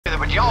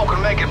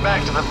get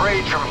back to the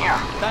bridge from here.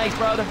 Thanks,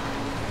 brother.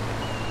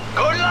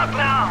 Good luck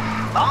now.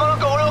 I'm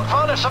gonna go look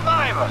for the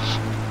survivors.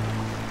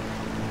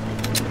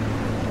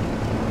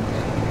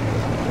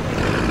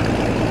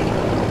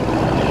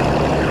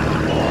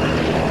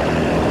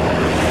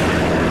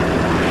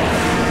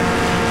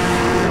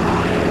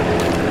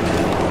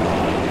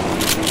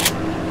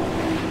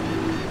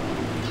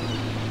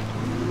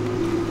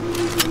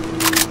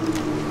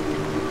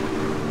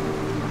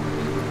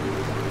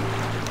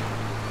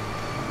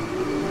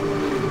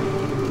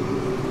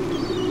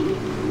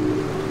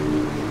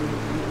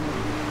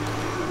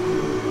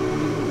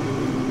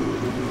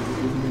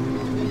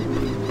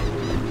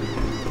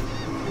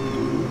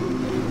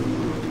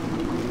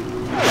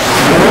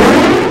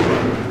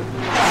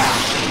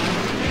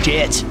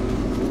 Jets.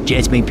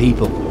 Jets mean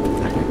people.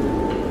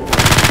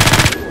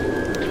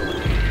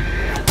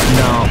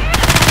 No.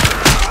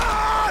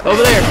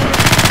 Over there.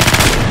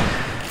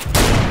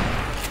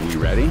 We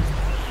ready?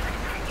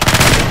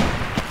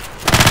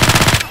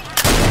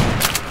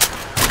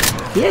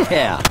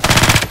 Yeah.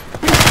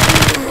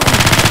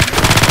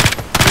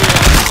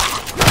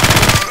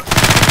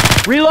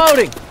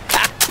 Reloading.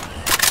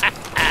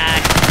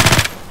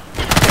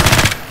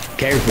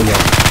 Careful,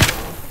 y'all.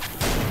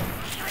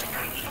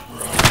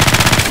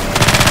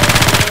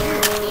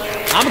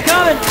 I'm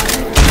coming!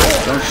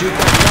 Don't shoot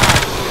that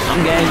guy.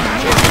 I'm game.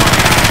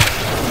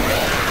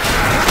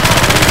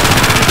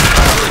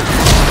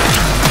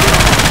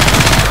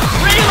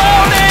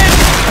 Reloading!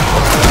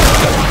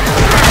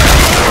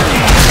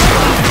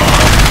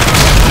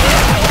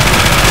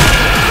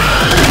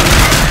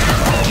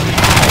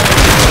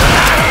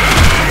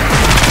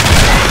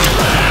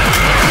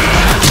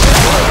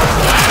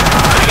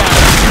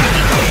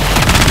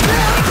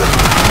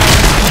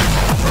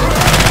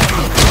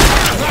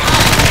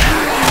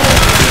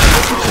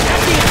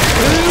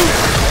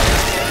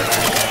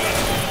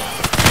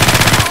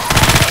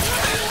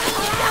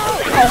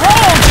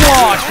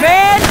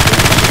 Man!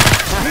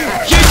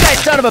 Shoot that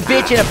son of a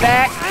bitch in the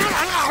back!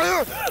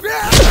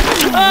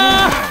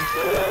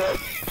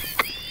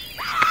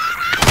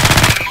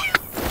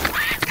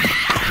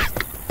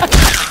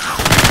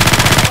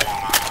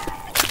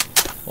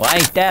 Well,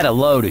 ain't that a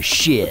load of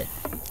shit?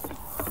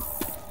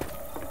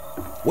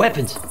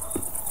 Weapons!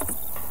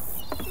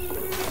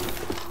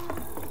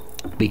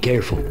 Be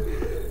careful.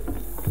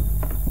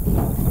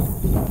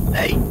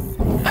 Hey,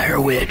 I hear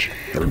a witch.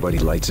 Everybody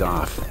lights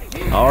off.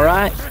 All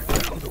right.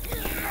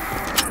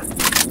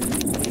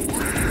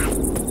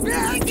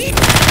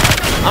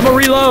 I'm a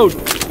reload.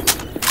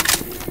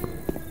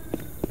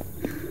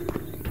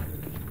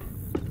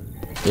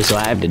 This will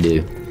I have to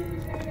do.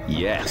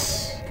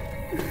 Yes.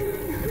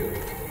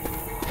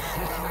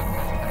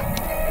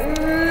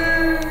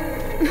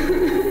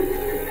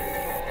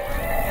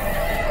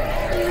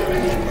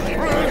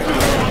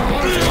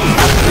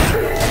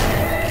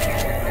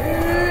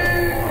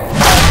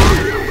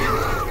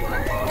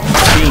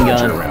 Machine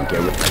gun. Around,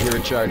 I hear a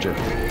charger.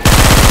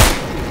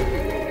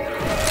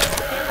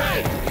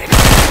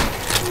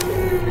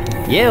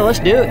 Yeah, let's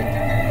do it.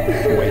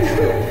 Wait.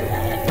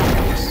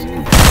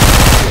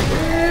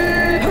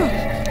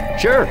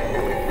 Sure.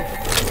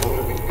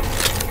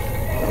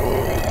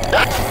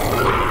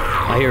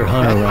 I hear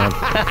Hunter around.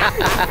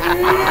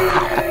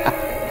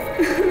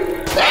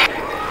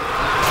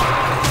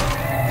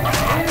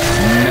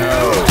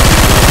 No.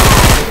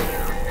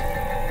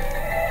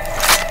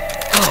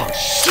 Oh,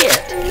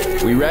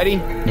 shit. We ready?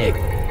 Nick,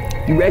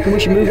 you reckon we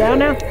should move out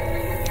now?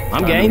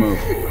 I'm Time to game. move.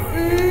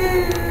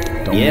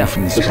 Don't Yeah, move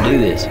from the let's spot. do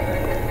this.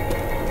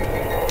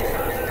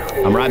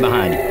 I'm right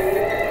behind you.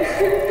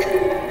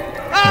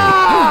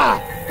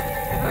 Ah!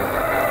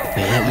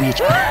 Man, that witch.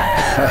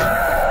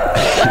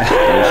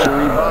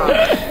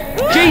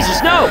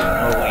 Jesus, no!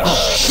 Oh,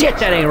 shit,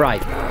 that ain't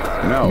right.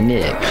 No.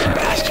 Nick.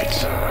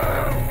 Bastards.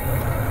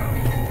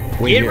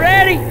 Get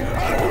ready!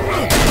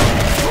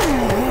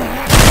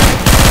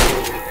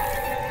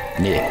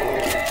 Nick.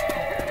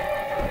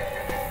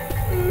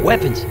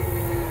 Weapons.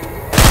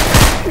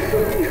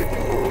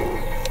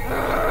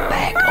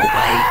 Back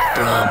away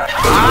from...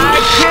 I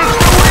kicked the witch off!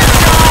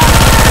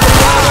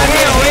 What the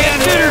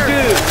hell is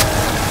this?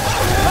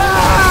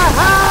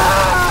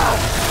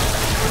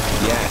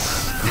 Yes.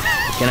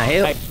 Can I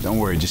help? Don't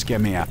worry, just get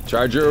me out.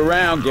 Charger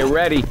around, get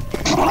ready.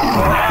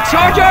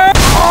 Charger!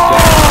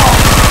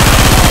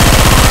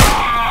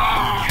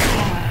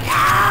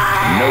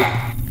 Nope.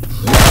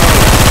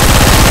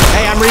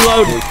 Hey, I'm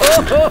reloading.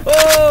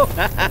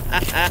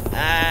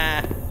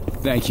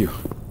 Thank you.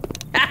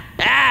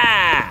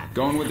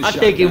 Going with the I'm shotgun.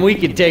 thinking we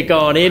can take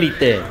on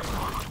anything.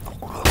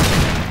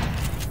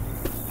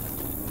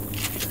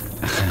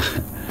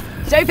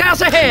 Safe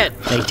house ahead!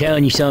 They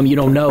telling you something you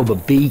don't know,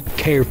 but be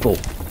careful.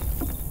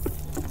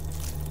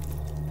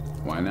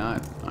 Why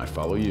not? I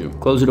follow you.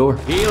 Close the door.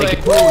 Heal Take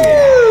it.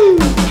 Woo!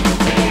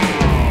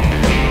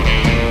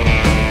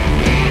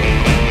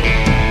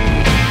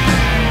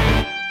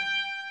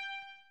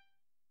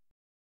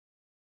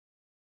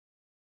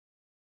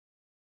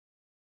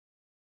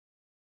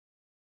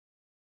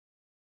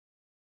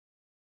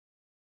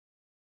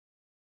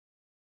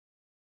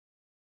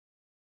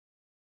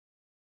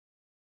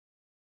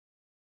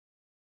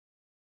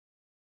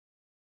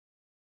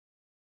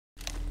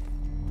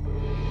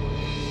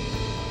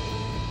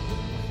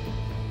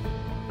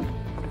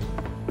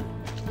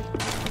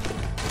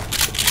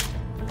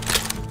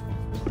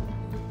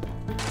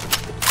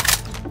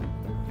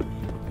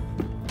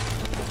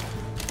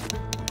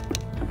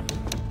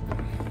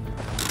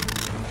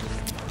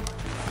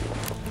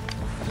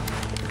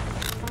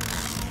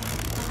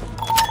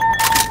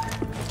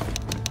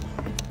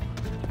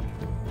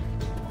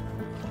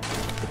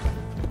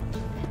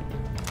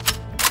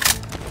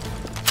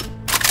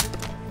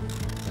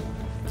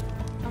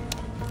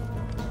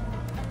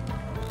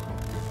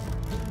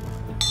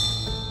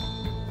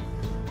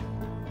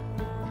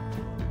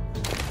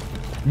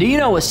 Do you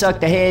know what suck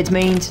the heads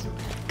means?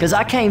 Because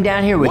I came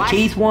down here with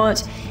Keith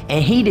once,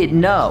 and he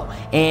didn't know.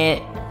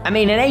 And, I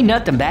mean, it ain't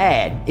nothing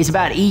bad. It's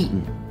about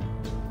eating.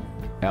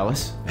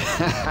 Ellis?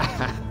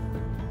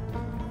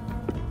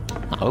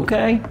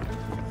 Okay.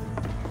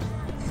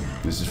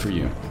 This is for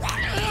you.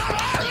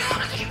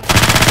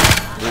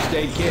 First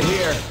aid kit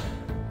here.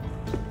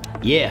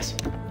 Yes.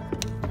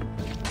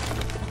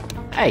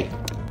 Hey,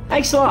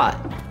 thanks a lot.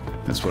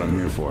 That's what I'm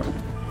here for.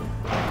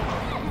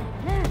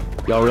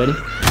 Y'all ready?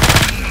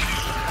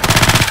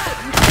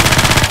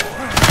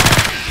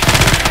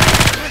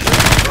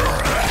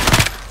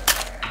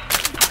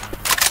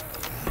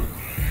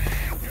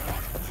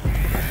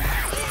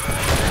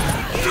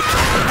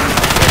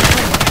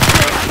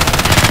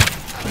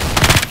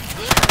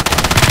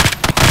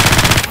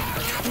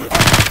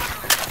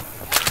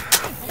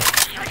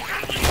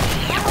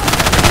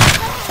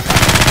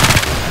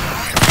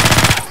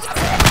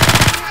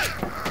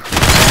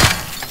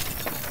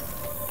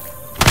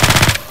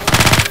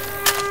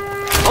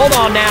 Hold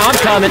on now, I'm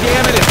coming.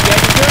 Damn it, it's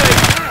getting good.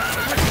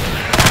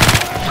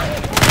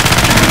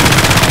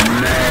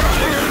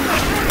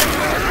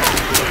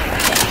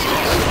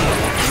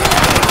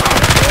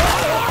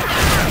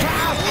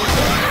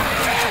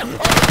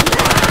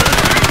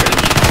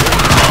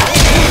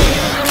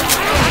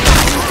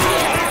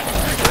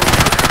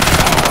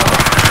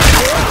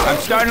 I'm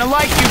starting to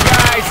like you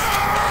guys.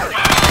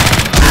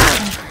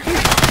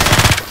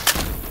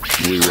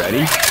 We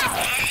ready?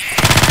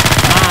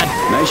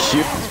 Nice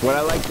shoot. That's what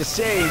I like to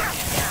see.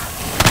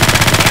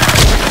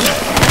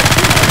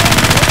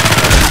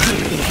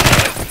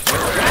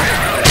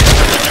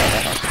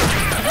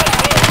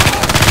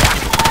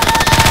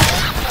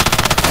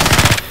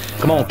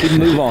 Come on, keep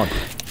move on.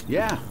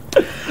 Yeah.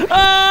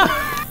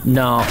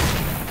 No.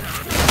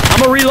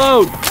 I'ma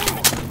reload.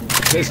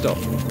 Pistol.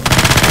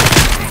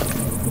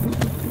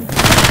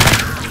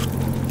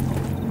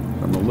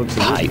 From the looks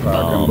of this Pipe park,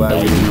 I'm bomb, glad we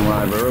baby. didn't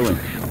arrive early.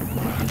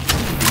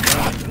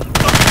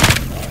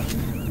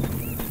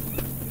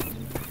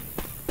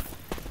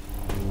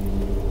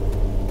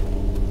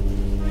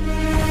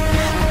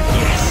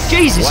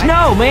 Jesus,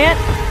 no, man!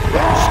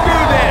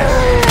 Screw this!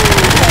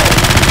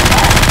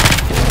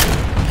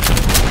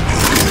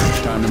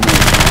 Time to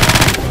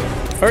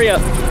move. Hurry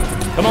up.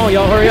 Come on,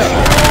 y'all, hurry up.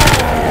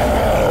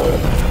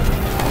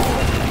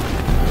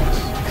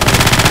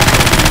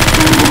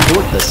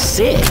 What the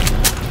sick?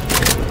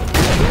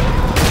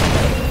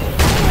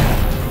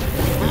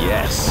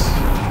 Yes.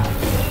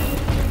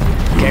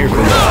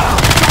 Careful.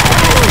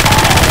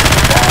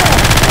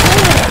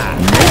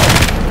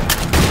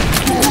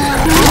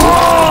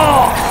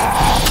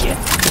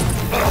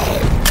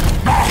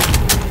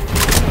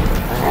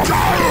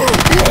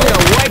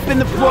 Wiping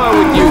the floor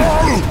with you.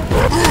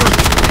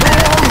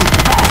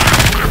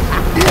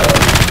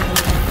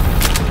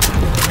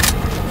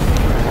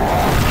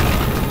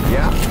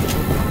 Yeah.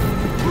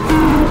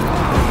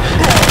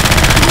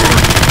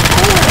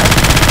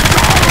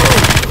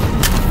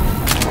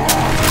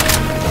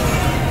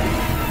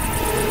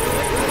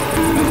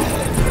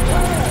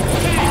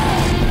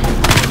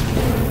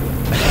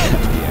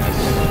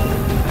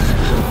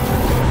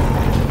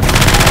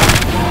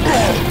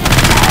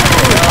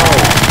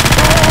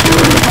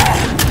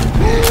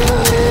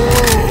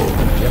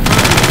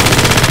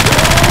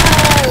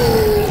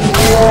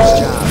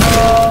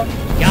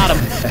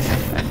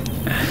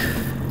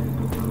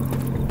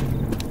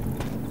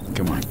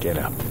 Get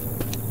up.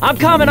 I'm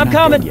coming, I'm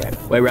coming!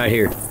 Wait right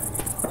here.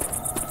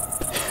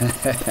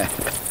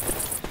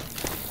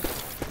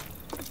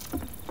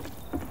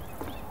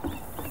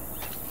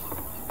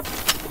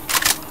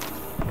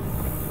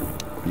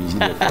 Easy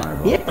to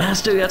fireball. Yeah, I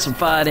still got some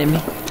fight in me.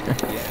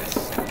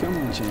 Yes. Come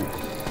on, champ.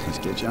 Let's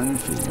get you on your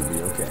feet. You'll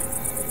be okay.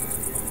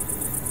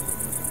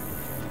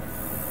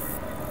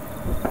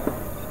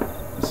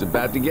 It's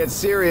about to get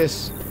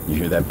serious. You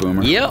hear that,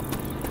 Boomer? Yep.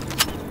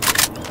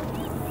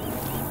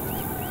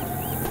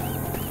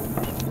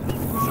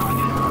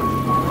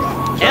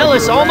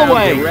 Ellis, on the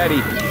way! Get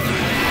ready.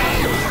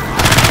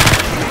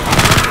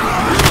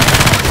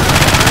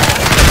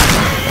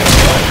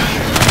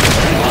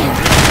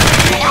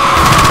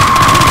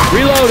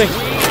 Reloading!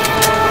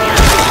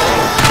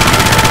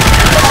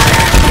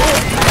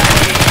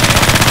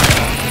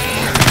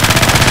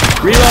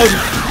 Reloading!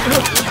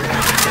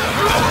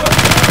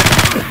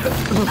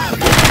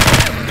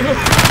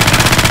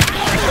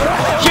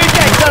 Shoot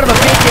that son of a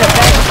bitch in the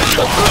face!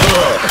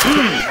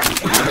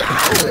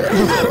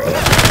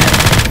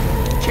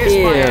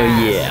 Hell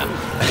yeah!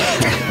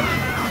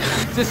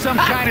 Is this some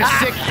kind of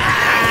sick...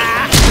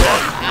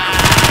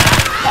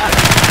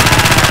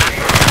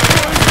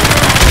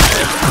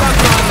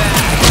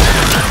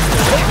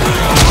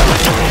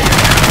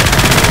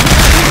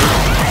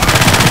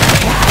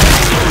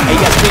 Hey, you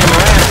got to spin him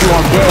around if you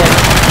want dead.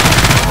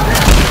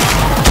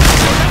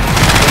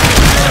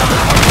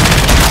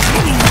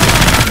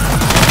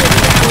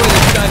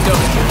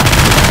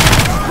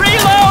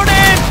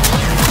 Reloading!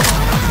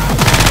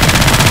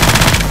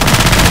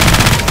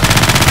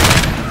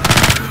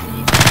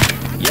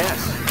 Yes.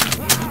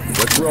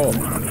 What's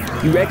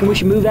You reckon we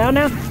should move out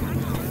now?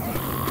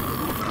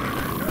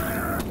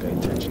 Pay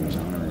attention, there's a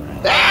hunter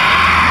around.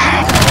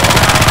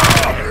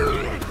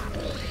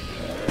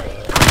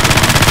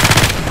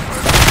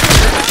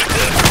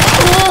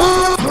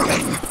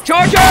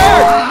 Charger!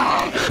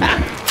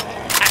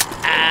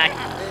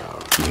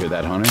 You hear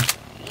that, hunter?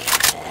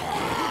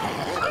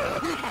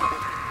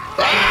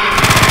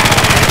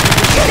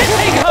 This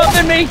thing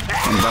humping me!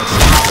 I'm about to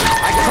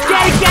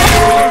Get it!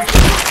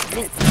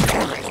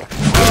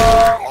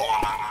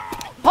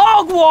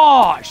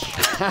 Hogwash!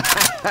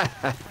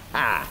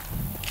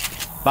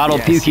 Bottle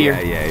of puke here.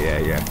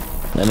 Yeah.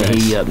 Let me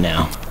heat you up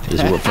now.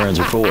 This is what friends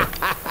are for.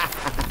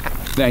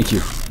 Thank you.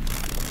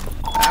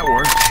 That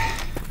worked.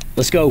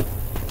 Let's go.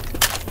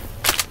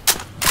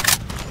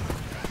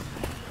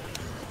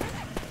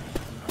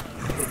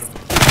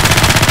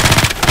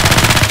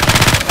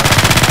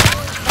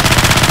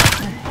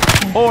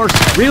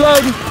 Horse,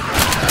 reloading.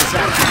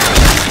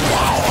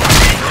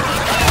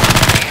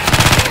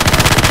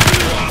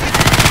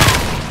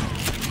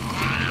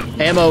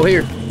 Ammo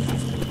here.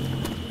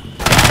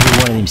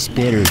 One of them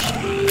spitters.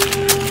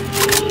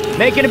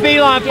 Making a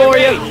beeline for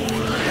you.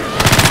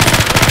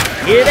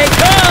 Here they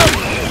come.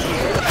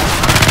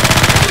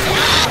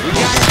 We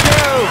got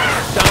two!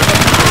 Son of a...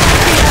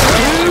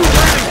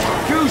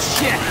 Goose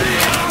shit!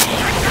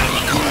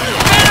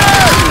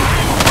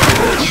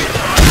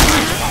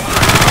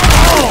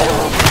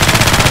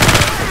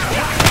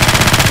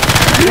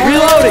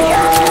 Reloading.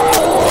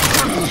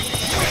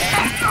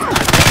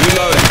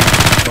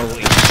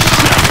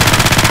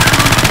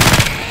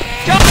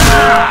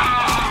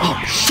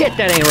 Oh shit,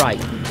 that ain't right.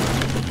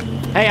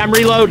 Hey, I'm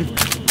reloading.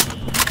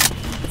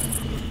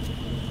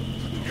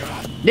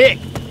 Nick.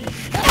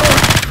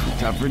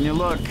 Tougher than you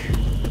look.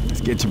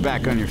 Let's get you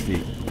back on your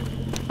feet.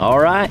 All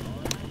right.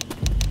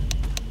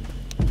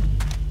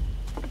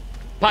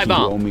 Pipe You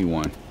owe bomb. me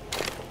one.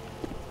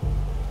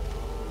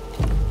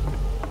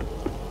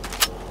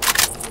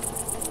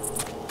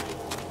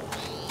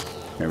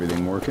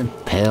 Everything working?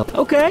 Hell.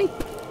 Okay.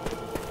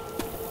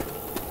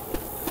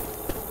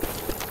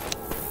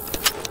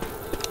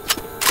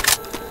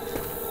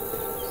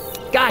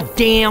 God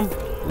damn.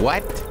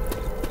 What?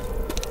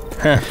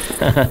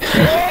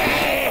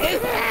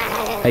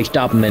 Hey,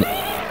 stop a minute.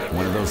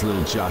 One of those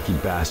little jockey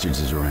bastards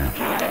is around.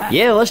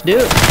 Yeah, let's do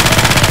it.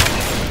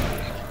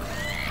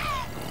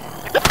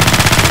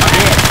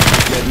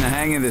 Getting the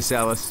hang of this,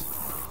 Ellis.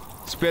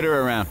 Spit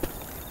her around.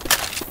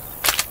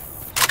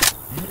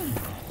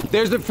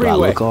 There's the Do I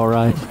freeway. look all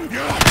right?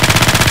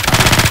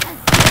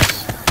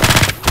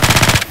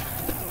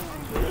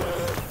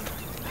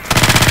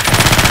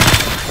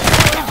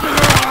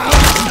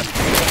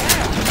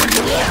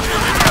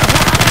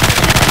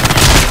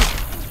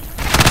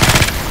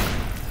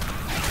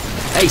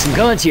 Hey, some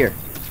guns here.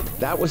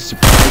 That was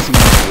surprisingly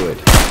good.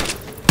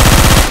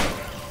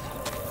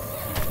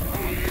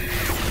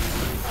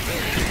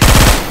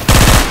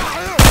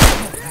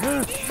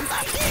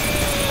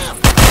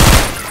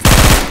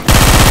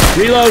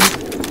 Reload.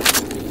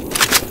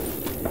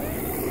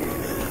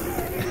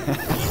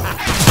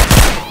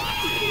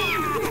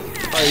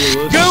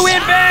 Go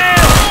inbound!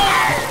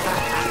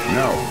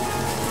 No.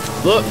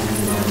 Look.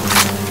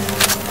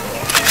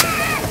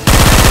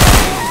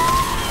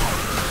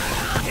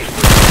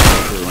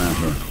 Around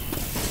here.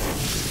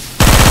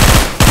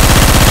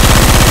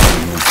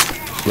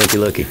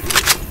 Looky.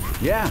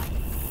 Yeah.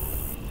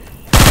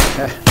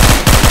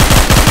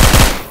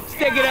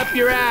 Stick it up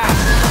your ass!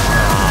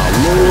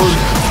 Lord.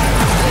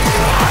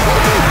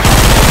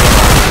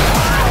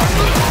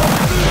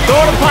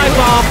 Throw the pipe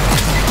bomb.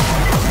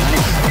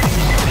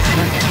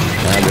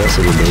 I guess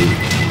it'll be.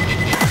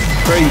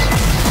 Freeze.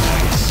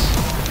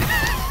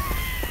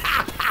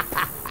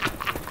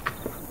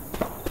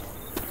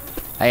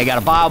 Hey, I got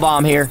a bio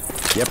bomb here.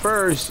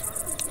 Yippers.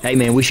 Hey,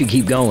 man, we should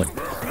keep going.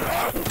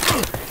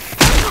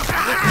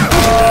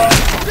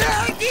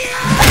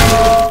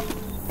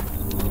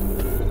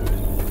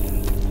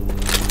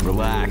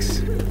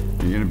 Relax.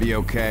 You're gonna be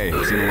okay.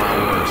 It's seen a lot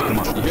worse. Come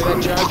on. You hear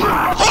that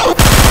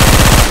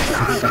charger?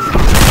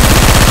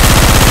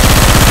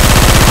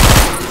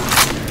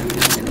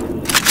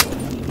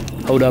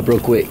 Hold up real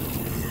quick.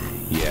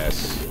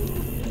 Yes.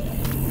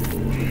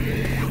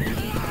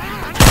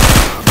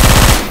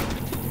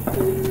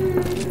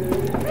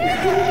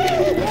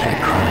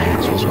 That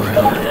crimes was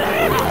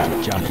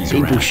around. Jockeys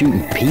People around.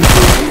 shooting people?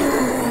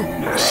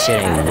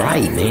 Shit ain't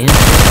right, man.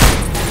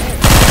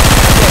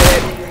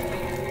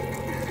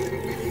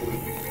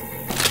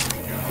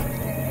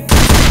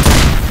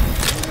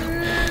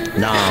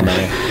 Nah,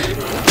 man.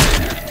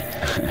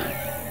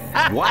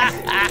 What?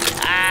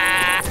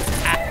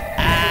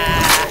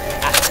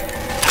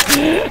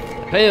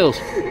 Pills.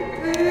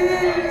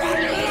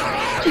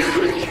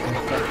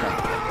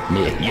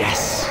 Nick.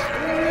 Yes.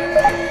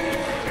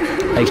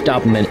 Hey,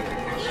 stop a minute.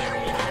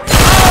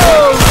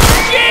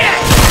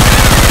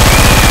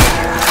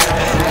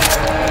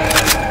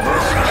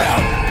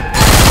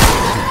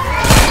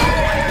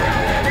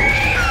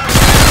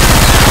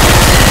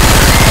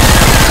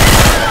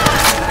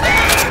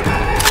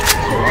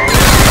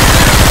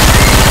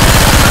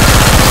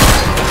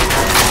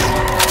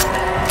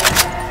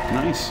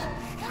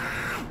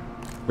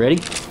 Ready?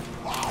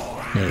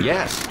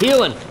 Yes.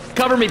 Healing.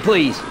 Cover me,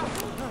 please.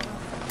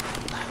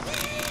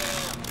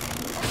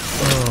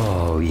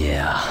 Oh,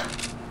 yeah.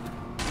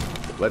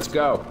 Let's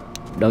go.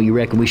 Don't you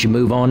reckon we should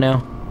move on now?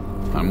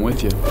 I'm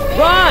with you.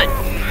 Run!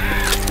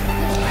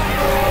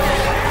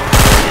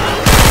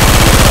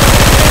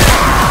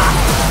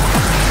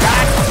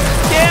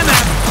 Damn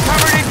it!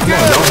 Covered in Come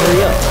on, goo! don't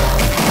hurry up.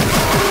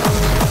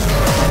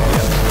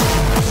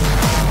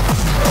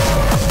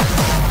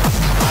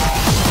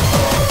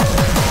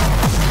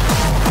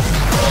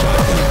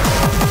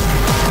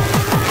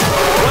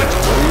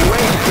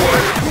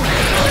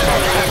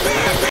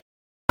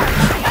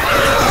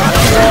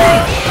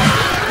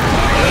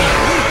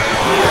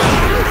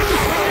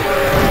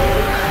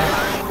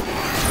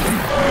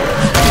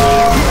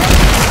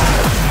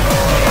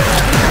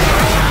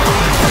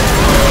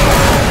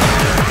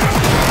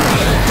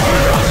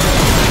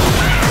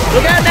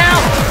 Look out now!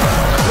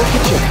 Look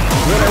at you.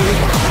 What are we?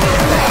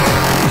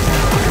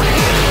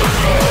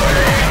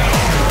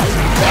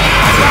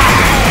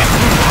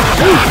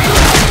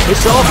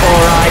 It's off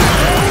all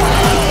right.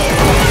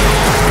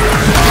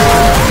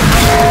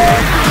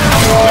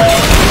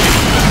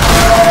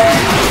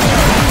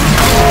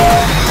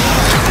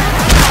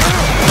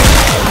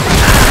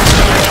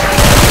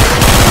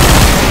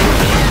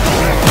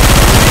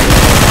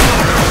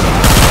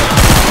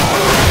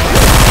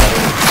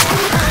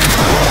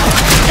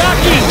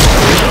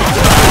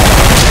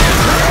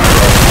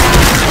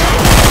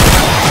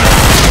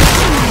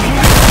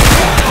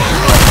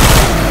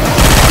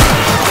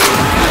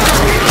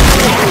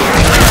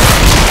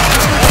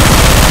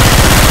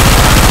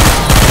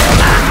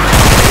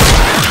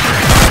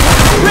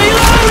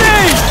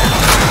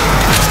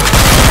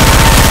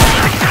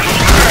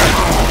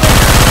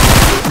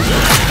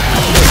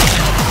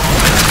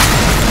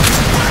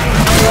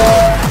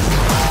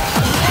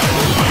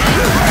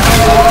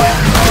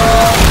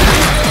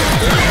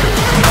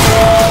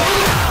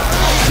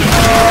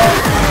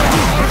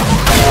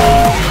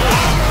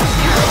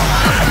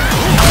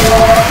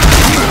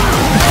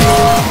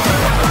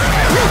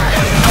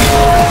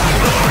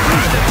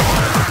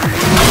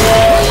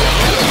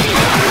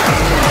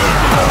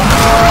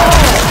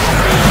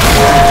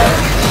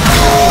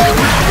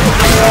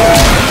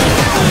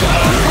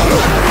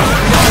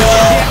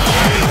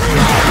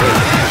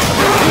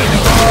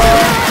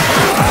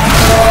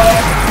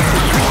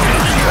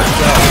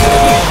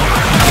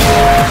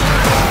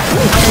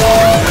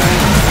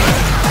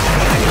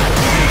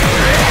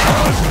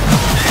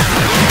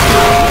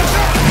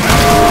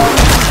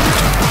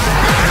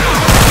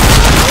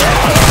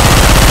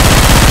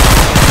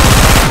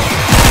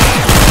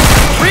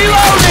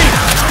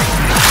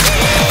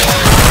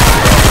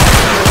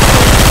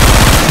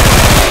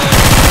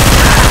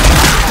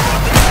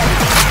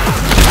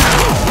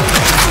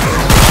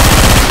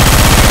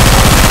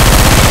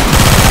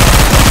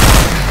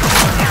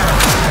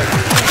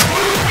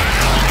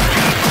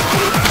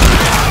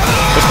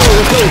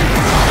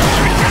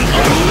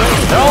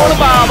 Throw the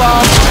bomb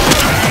off.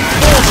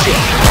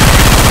 Bullshit.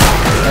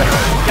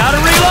 Gotta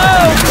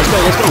reload. Let's go.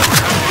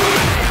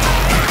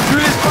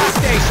 Through this bus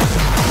station.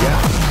 Yeah.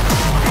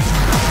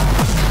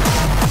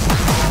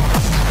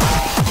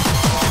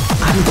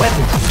 I have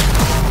weapons.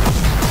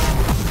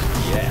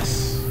 Yes.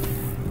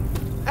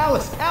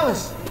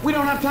 Alice, we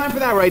don't have time for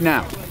that right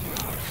now.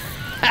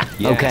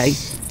 Yes. Okay,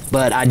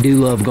 but I do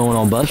love going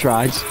on bus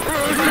rides.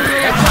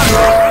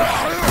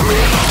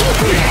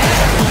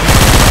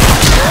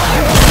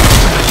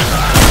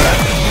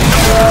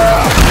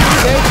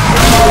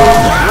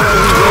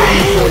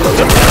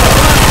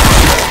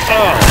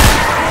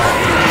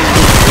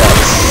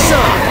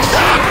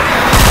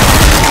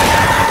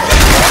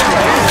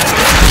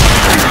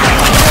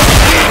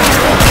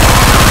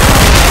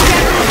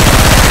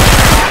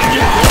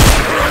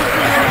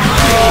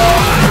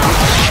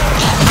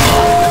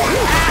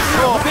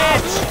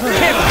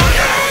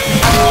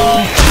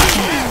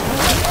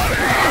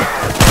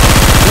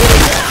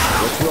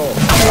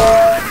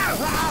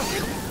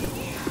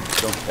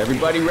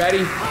 Everybody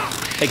ready?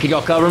 Hey, can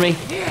y'all cover me?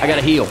 I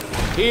gotta heal.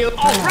 Heal.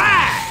 All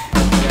right!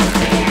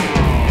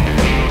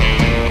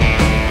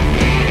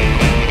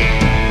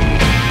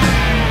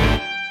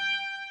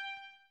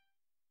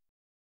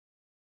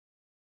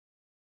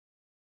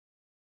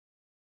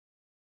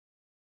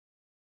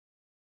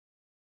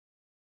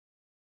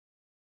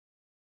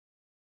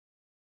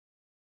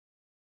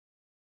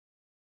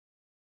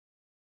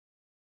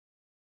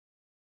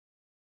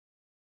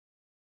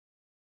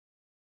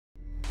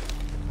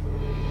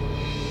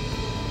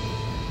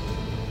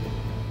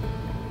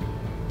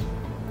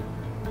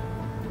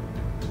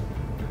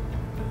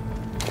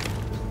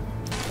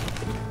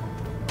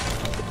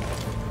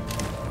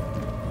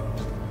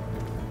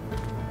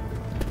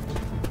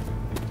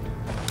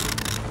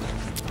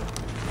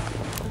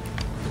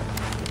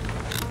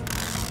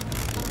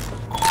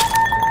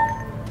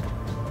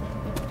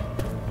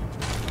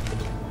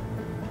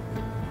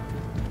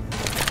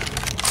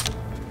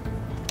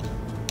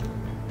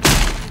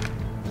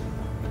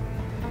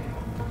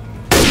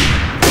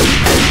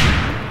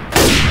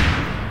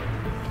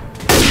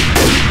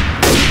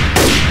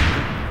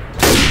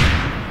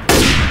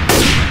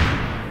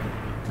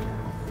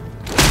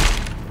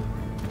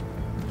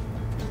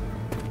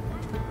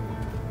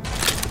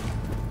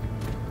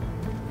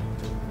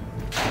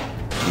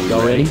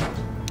 Y'all ready?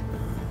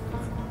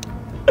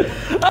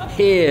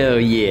 Hell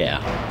yeah.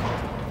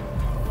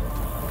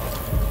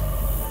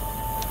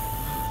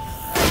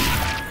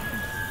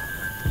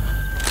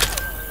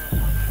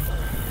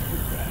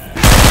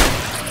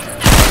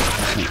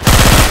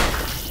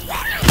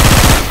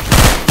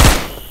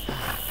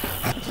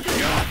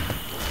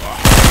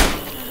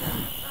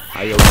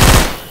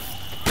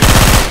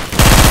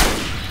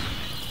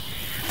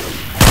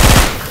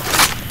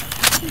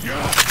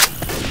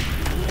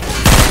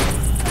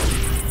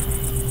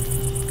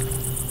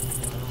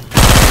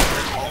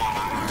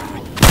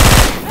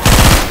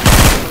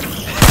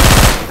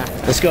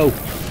 Let's go.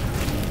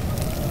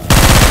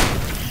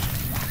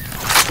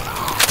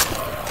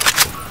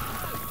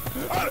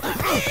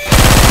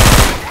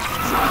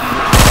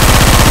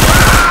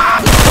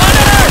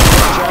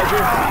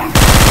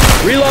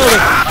 Reloading.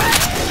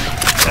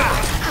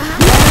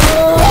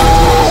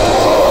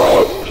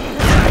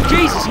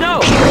 Jesus, no.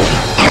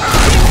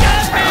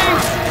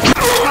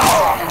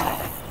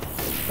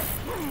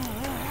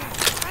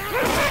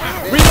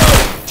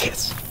 Reloading.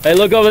 Yes. Hey,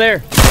 look over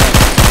there.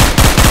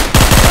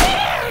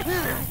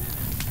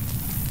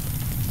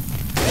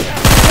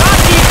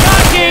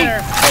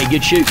 Hey,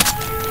 good shoot.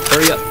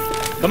 Hurry up.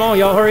 Come on,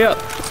 y'all, hurry up.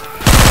 About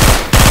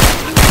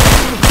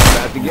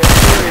to get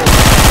serious.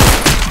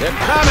 They're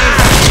coming!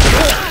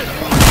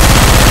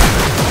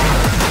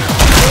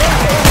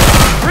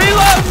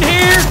 Reloading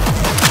here!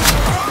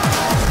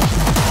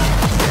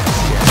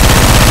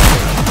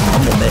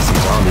 I'm gonna mess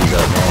these zombies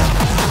up now.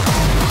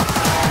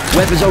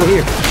 Weapons over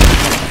here.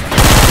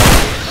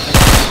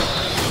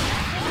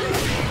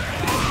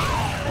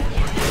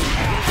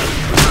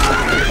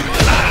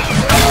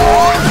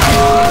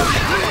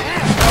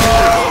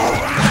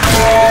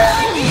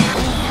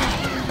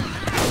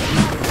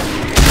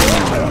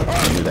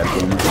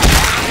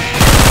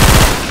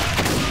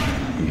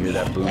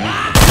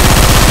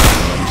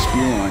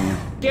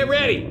 Get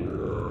ready!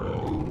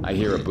 I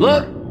hear a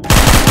boomer.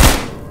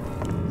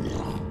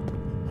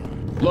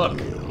 Look! Look!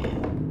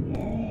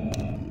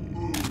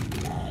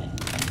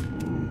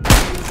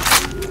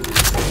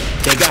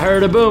 Think I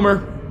heard a boomer.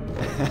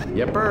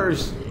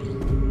 Yippers!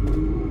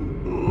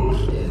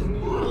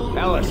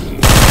 Ellis!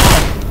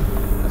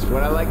 That's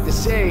what I like to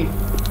see.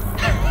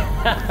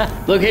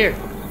 Look here.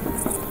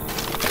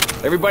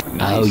 Everybody.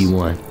 I owe you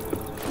one.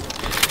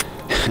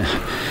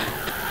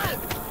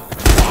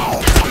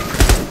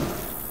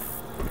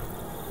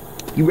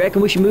 You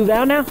reckon we should move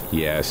out now?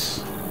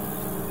 Yes.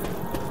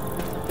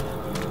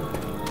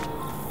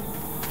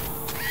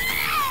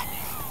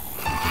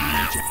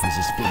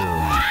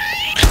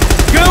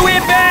 Go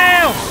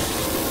inbound!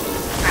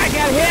 I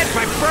got hit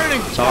by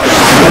burning. Sorry.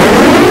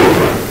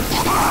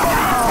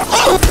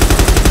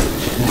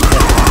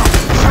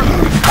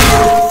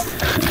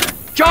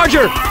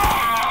 Charger!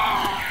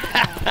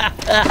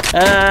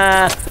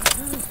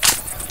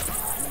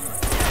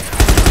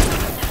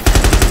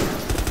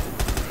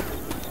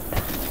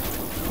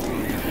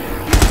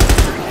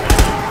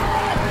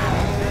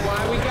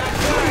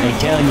 Ain't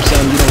telling you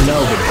something you don't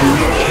know, but be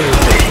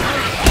careful.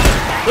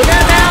 Look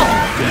out now!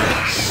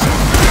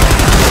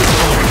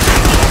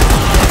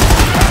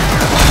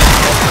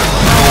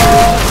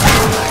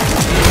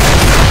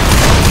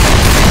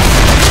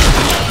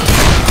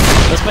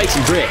 Let's make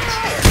some bricks.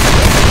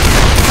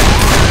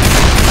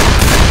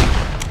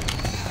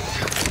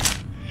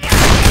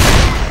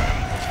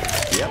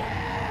 Yep.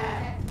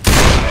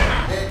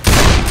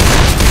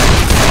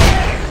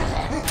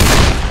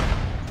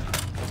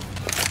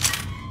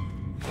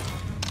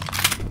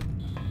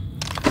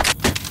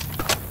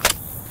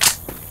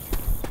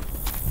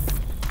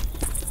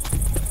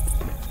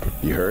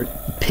 You hurt?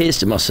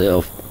 Pissed at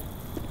myself.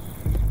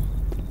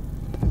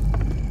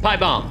 Pipe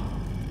bomb.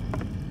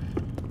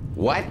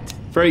 What?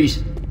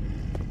 Freeze.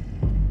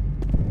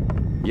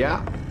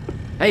 Yeah?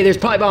 Hey, there's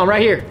pipe bomb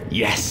right here.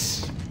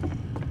 Yes!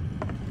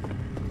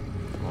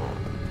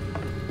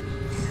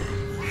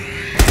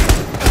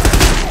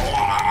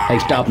 Hey,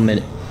 stop a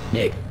minute.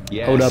 Nick,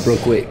 Yes. hold up real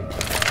quick.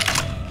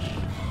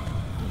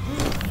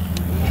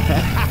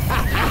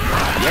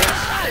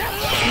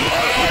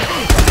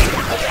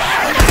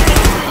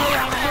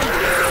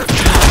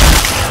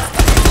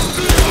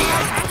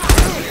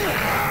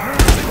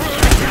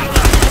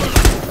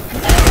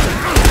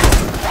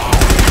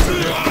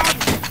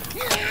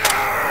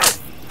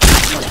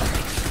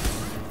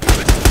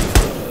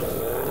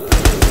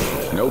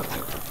 Nope.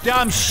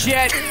 Dumb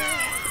shit!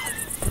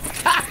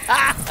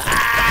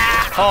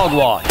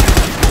 Hogwash.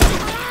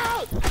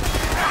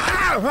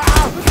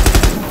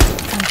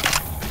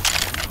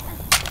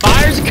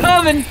 Fire's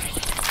coming.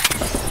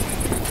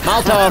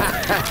 Molotov.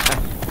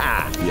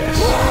 Yes.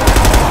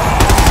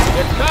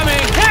 They're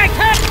coming. Hey,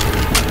 hey.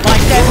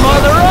 Light that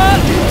mother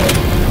up.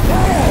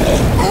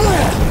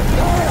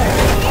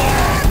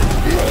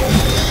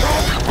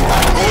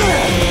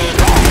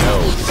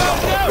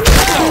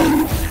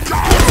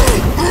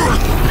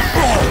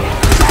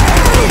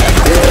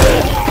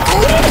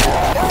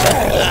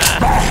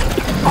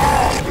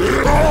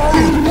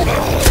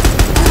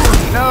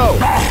 No!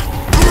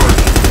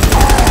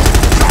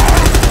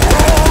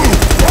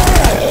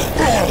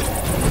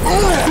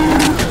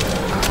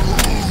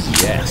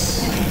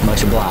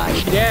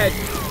 dead.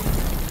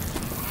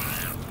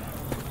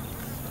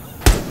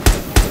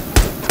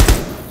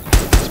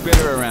 Spit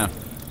her around.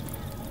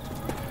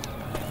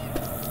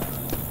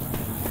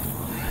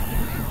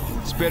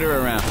 Spit her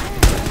around.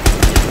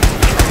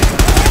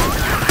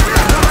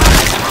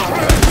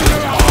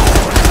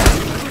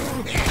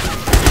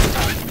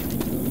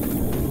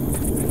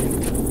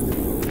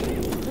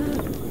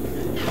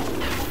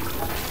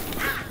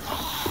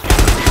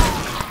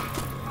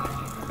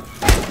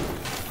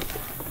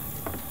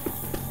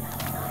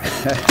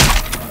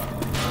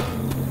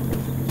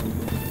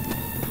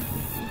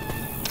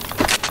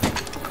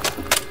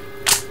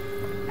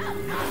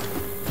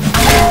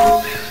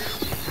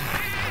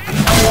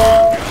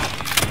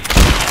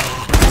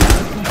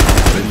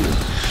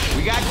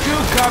 We got two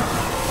cup.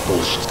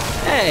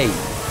 Hey,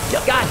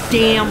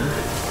 goddamn.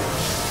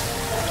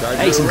 Charge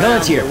Hey, her some around.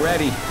 guns here. Get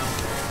ready.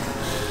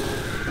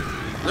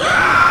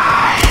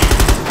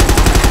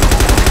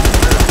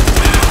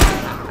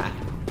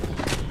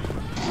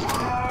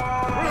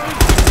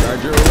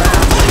 Charge her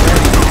around. Get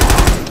ready.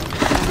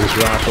 This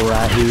rifle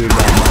right here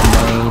got my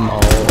name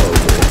all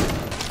over it.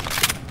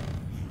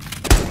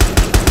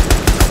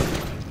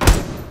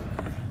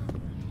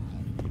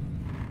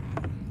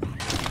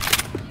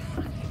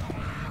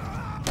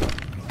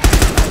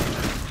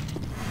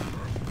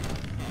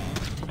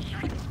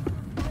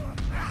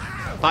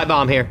 Pipe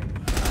bomb here.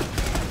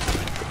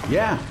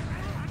 Yeah.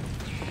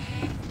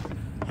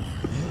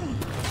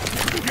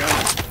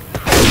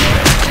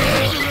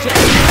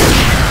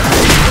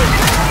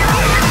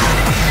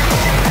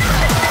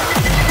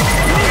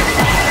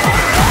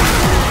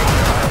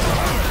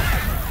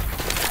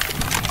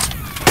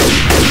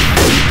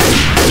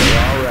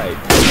 All right.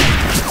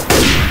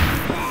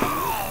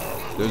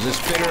 There's a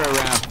spitter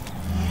around.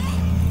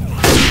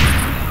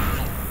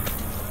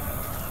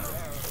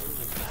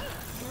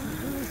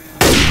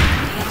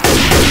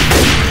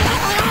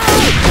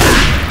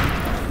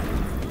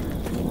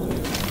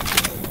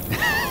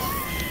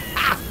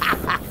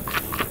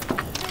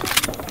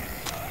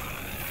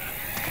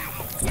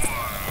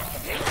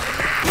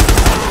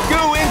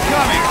 Goo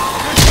incoming!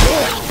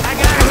 I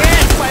got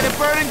hit by the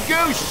burning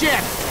goo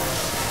ship!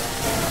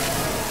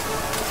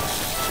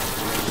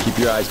 Keep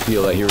your eyes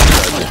peeled. I hear a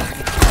charger.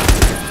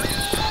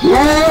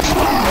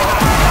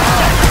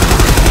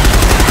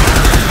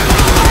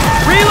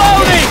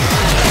 Reloading!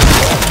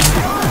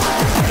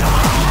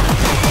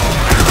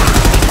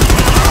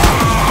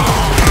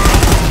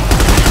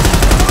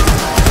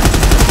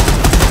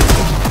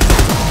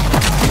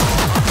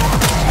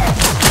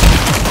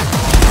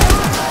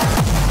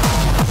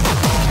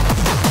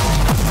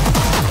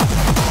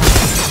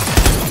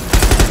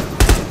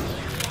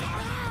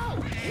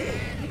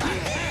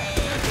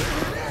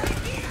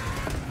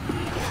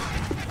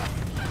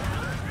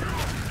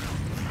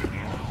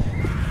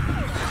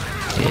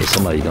 Yeah,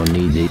 somebody's gonna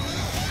need these.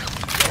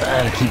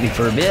 That'll keep me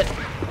for a bit.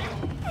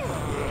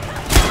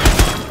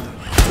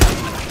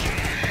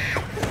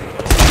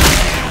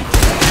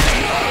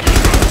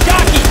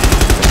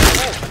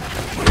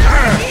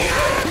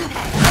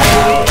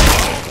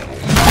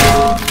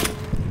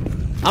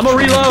 I'm gonna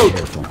reload.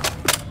 Careful.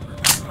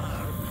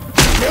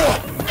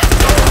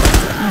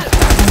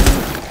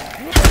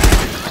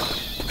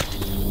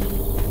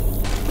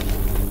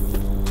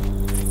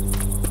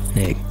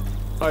 Nick.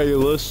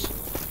 Eyeless.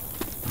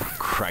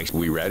 Christ,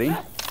 we ready?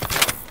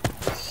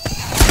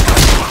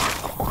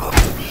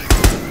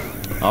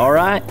 All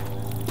right.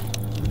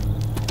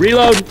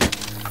 Reload.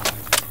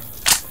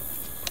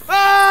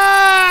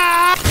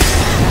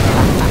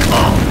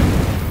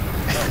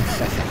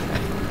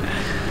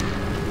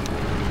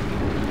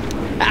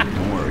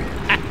 Don't worry.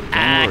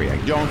 Don't worry.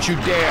 Don't you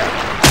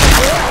dare.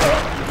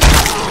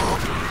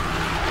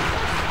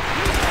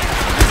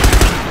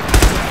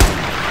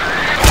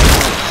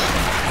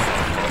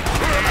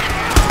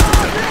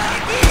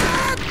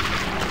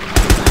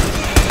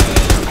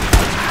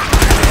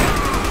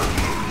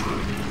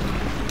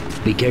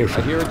 Be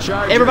careful. I hear a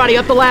charger. Everybody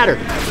up the ladder.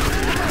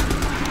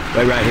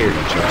 Right here.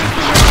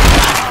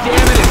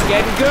 Damn it, it's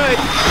getting good.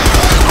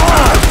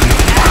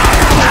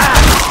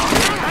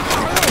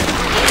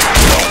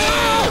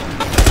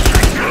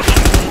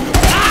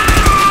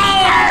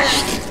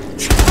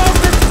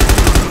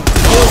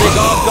 Holding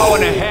off,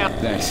 going to hell.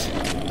 Thanks.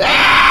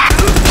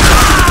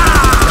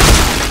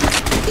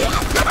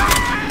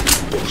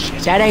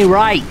 That ain't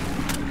right.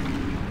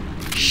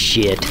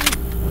 Shit.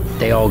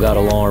 They all got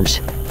alarms.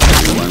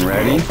 Everyone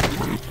ready?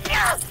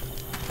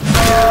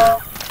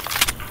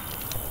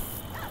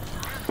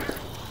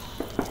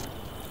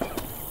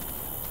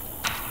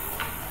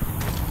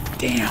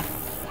 Damn.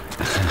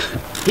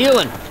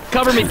 Healing.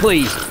 Cover me,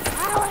 please.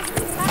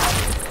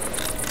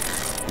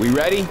 We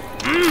ready?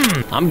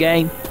 I'm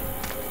game.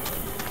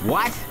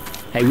 What?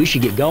 Hey, we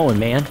should get going,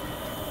 man.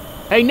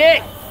 Hey,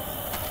 Nick.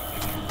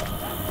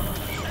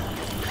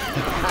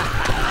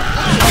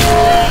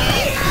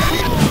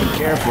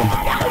 Careful.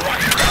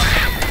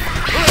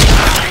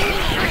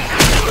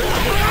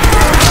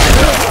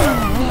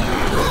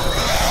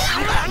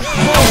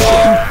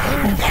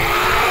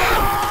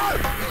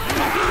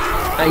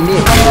 Hey,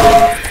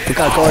 Nick. Look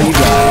kind of car you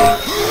got?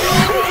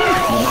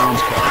 My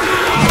mom's car.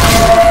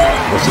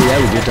 Well, see, that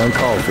was just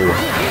uncalled for.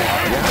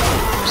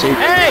 See?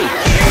 Hey!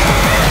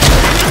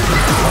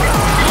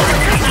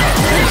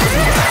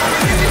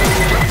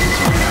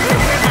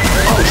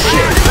 Oh,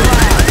 shit!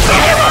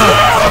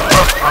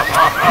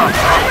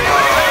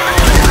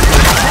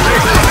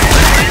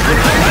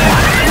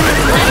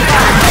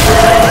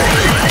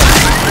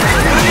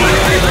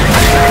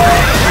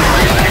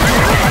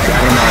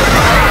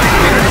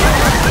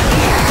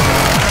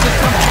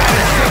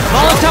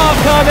 Molotov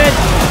coming!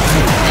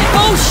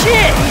 Oh,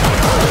 shit!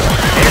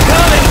 They're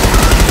coming!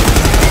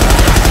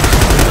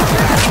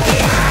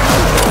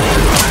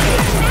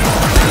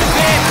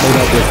 Hold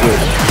up real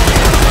quick.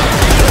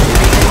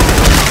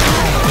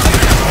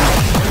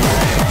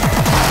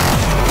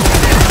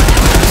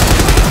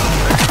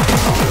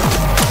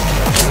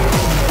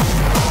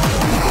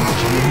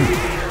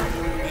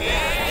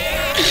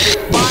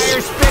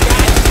 Fire spit!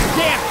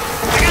 Damn!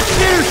 I got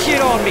spear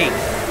shit on me!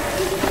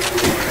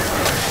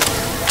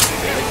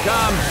 Here it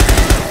comes!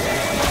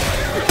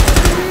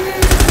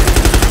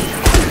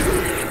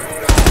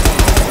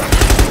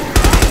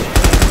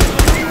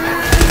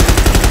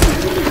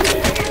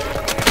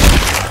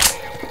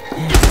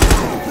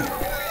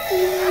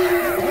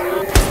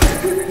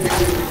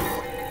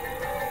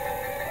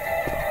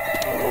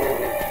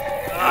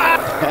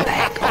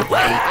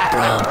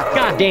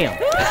 God damn!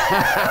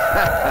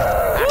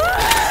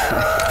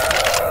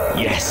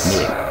 Yes.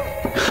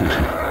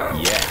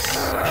 Yes.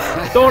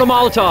 Throwing a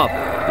Molotov!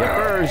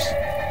 Yippers.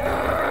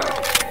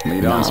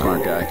 Lead on,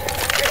 smart guy.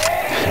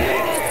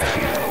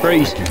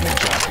 Freeze!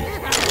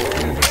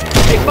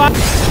 Hey, fuck!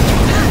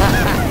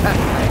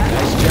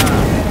 Nice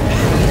job.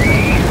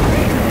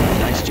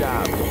 Nice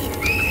job.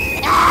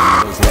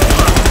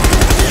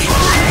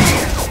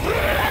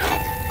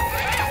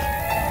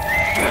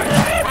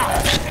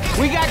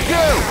 We got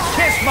goo!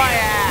 Kiss my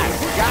ass!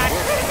 God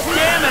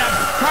damn it, I'm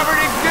covered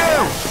in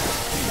goo!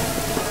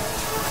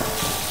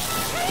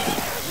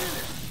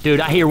 Dude,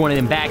 I hear one of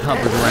them back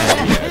humpers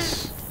around.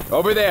 Yes.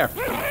 Over there.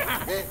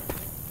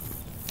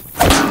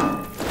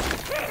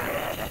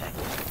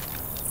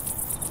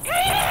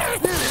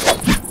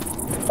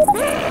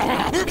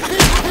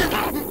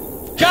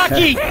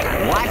 Jockey!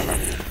 What?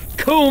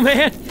 Cool,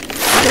 man.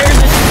 There's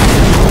a...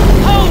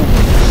 Oh,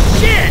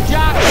 shit!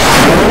 Jockey!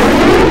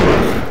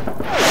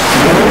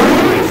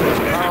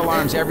 Car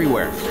alarms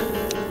everywhere.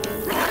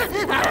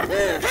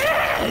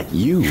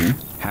 You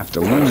have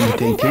to learn to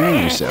take care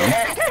of yourself,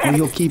 or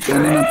you'll keep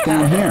ending up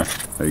down here.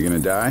 Are you gonna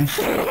die?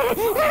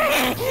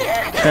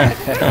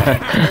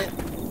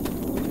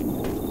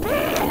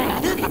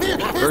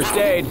 First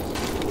aid.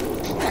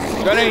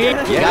 Gonna hit.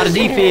 Yes. Got a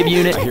defib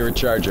unit. I hear a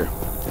charger.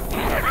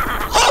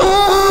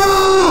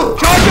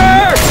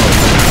 Charger!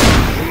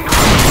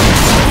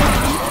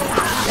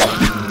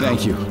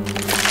 Thank you.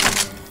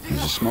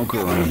 There's a smoker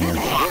around here.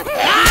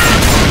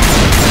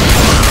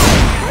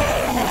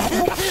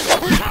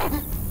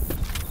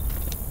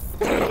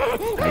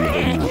 How you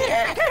holding up?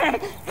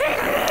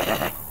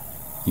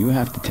 You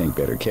have to take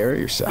better care of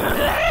yourself.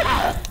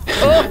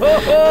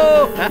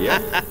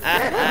 Yep.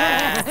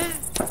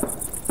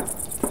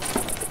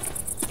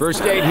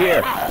 First aid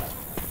here.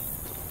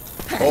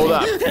 Hold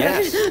up.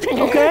 Yes.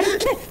 Okay.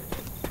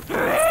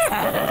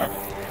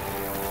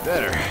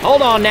 Better.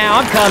 Hold on now,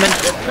 I'm coming.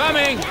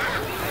 Coming!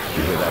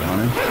 You hear that,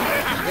 Hunter?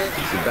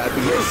 It's about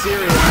to get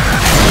serious.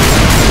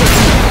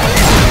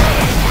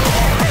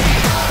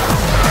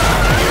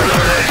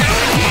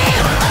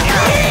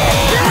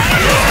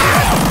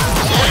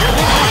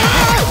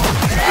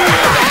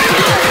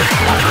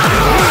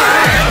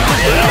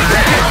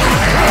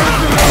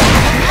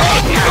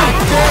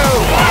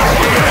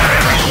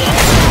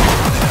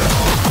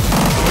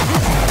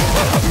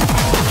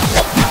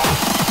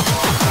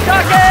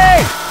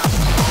 Jockey!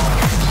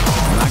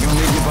 I'm not gonna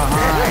leave you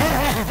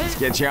behind. Let's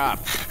get you up.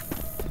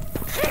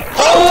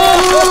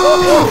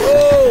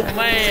 Oh,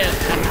 man.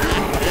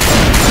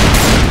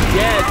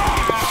 Dead.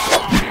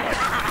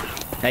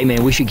 Hey,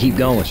 man, we should keep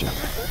going.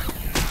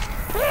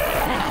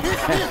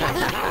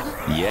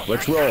 Yeah.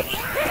 Let's roll.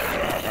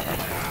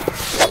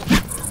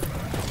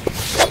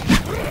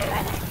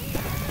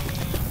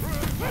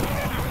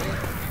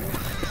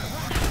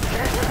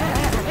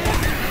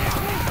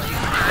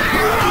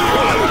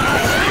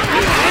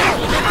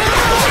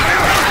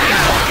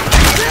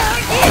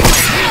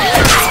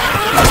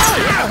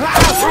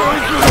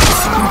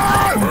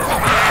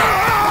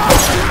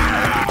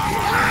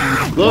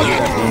 Look.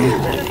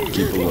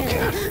 Keep a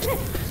lookout.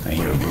 I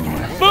hear a boomer.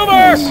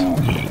 Boomer!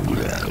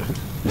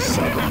 This is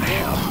all going to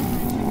hell.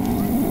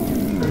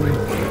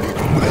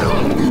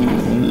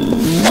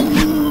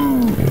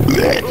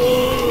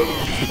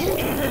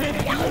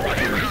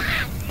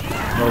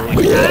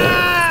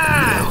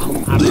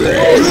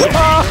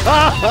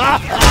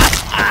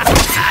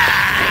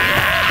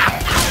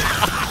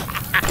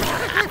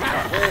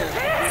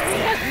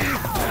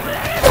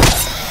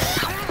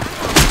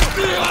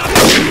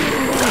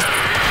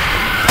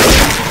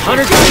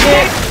 Hunter got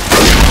hit!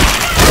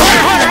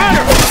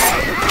 Hunter!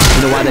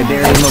 You know why they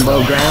bury him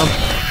above ground?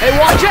 Hey,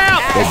 watch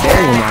out! They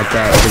bury them like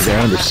that because they're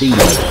under sea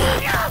level.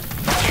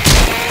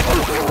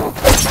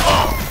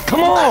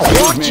 Come on,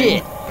 watch me.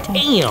 it.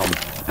 Damn.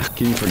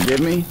 Can you forgive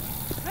me?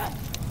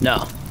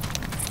 No.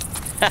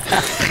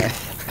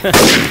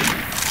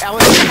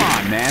 Ellis, come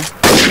on, man.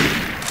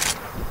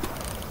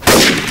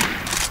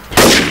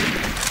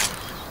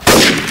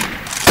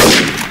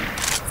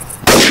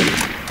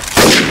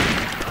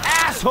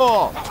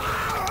 Asshole!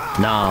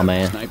 Nah,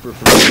 man. Sniper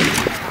for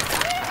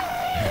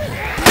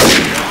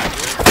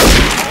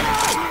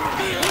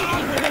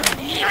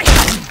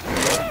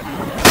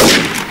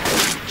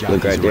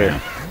Look right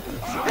there.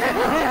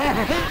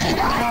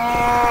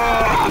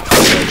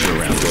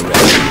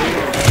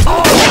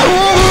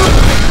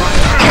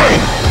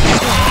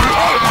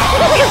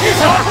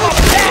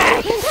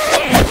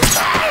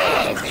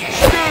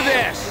 Do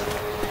this!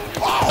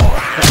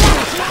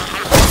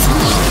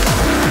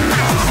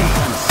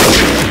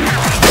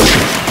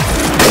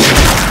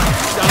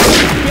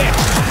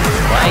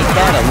 Why ain't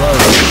that a load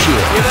of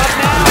shit? Give up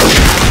now!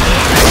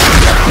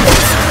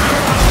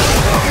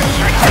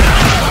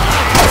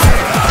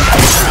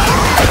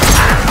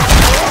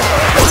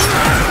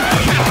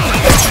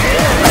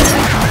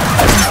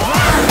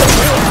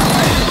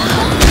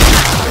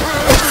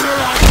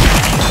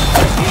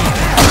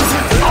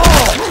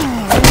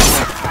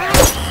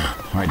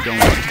 All right,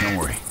 don't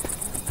worry.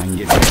 I can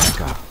get you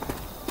back up.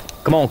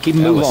 Come on, keep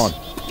moving on.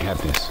 Ellis, you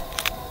have this.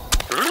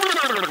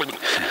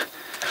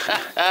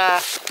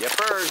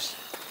 Yippers.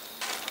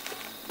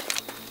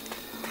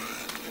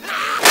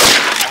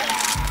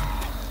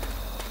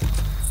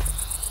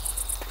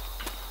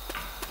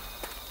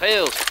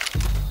 Pills.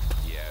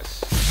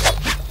 Yes.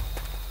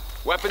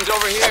 Weapons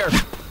over here.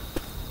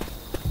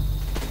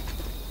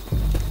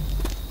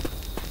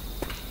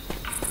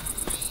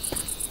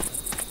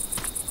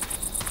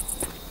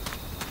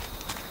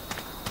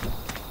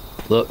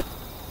 Look.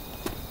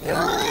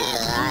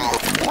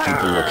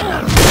 People looking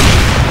at him.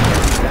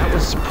 That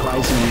was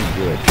surprisingly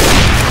good.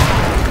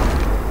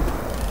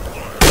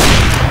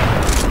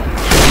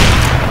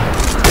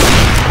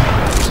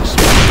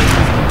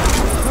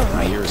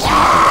 I hear a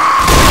sniper.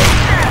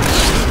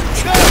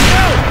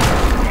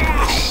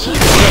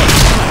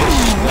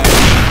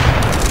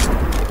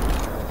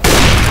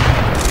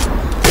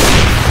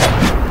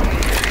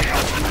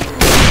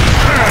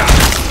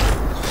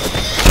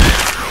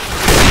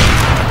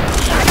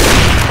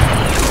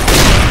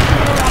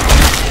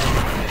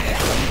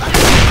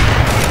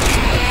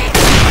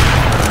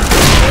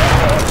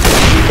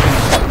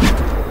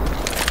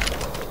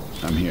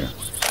 I'm here.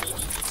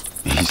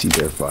 Easy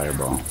there,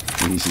 Fireball.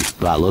 Easy.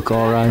 Do I look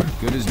all right?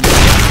 Good as new.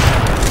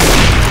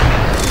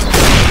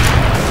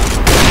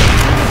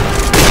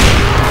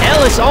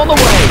 Ellis, on the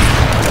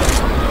way.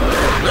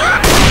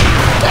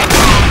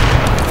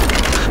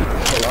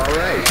 All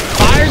right.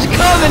 Fire's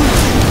coming.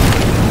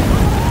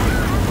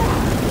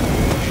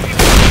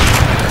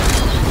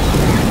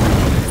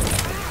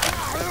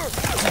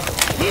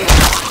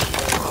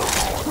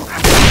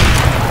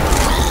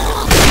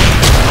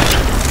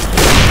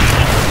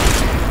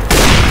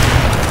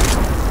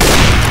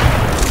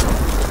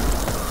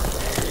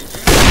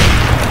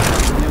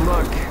 Hey,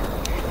 look.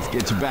 Let's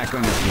get you back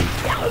on your feet.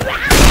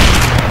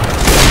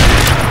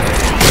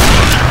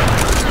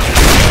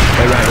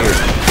 Hey, right here.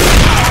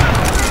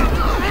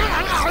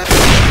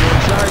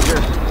 Charger.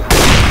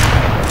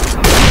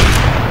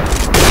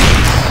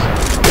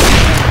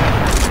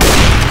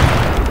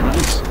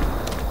 Nice.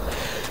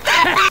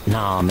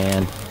 Nah,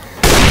 man.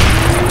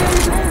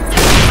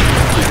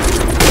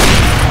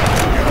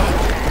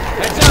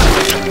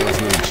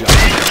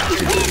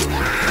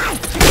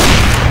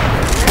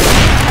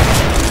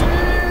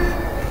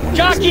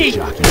 Jockey!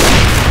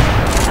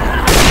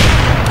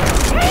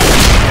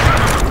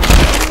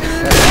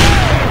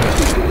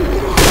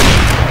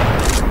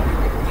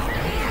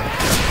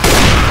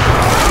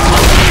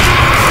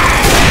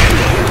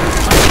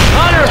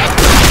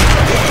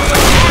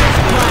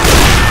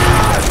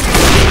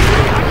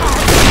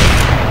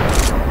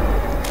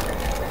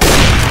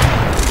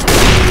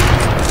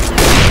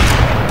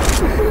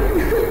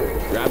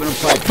 Grabbing a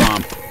pipe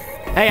bomb.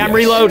 Hey, I'm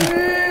reloading.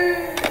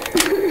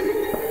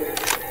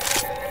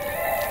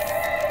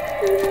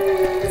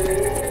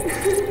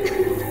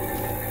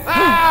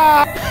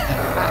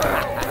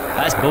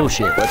 That's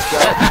bullshit. Let's go.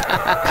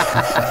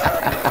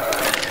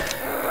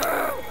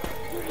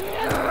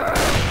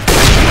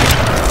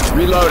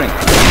 Reloading. Run,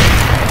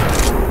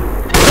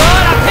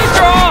 I pissed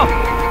her off!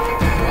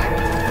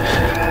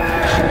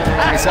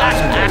 Nice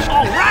observation.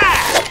 All right!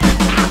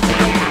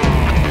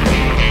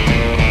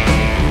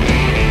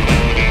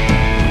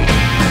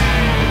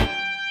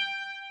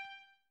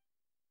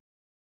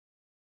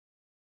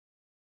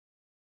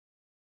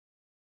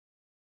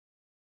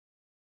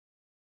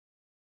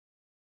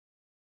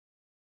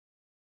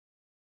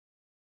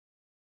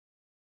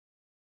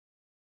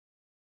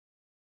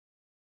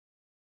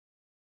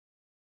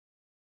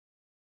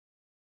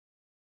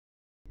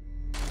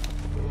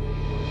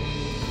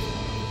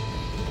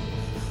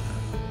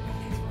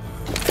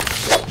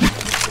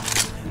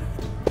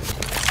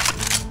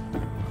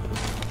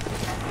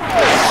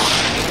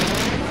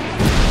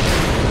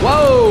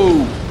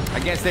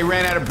 Guess they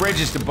ran out of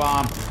bridges to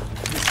bomb.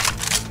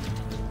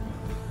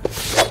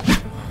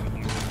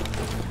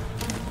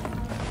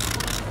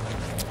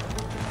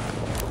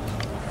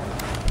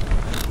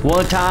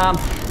 One time,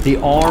 the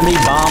army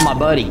bombed my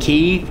buddy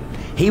Keith.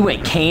 He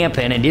went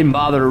camping and didn't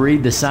bother to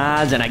read the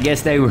signs, and I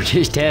guess they were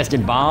just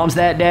testing bombs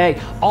that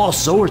day. All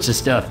sorts of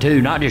stuff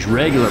too, not just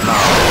regular bombs.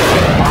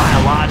 Like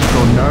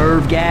biological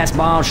nerve gas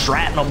bombs,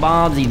 shrapnel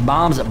bombs, these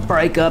bombs that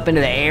break up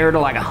into the air to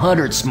like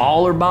 100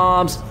 smaller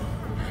bombs.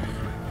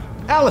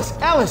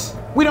 Alice,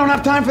 we don't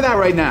have time for that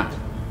right now.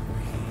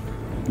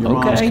 Your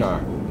mom's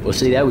car. Well,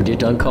 see, that was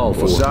just uncalled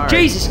for. Sorry.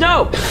 Jesus,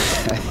 no!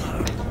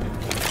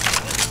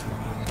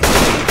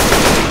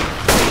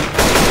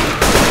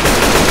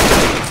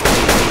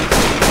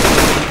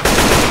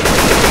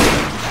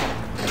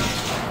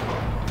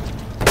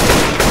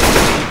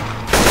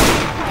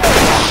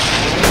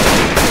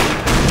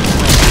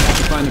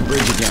 Find the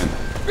bridge again.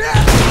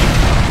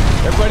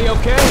 Everybody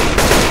okay?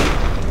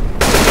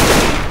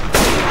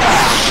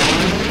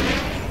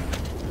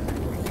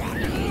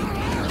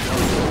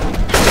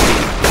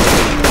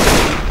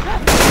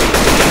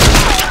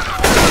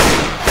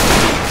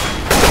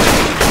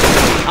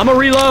 I'ma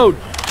reload.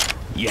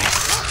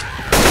 Yes.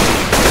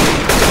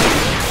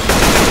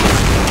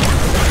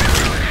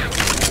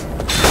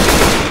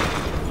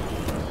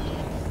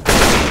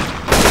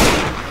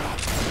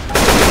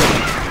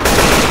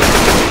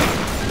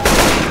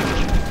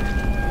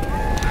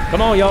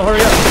 Come on, y'all,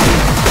 hurry up.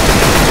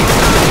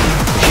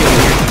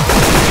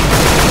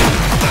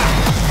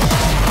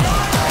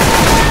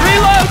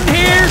 Reloading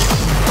here.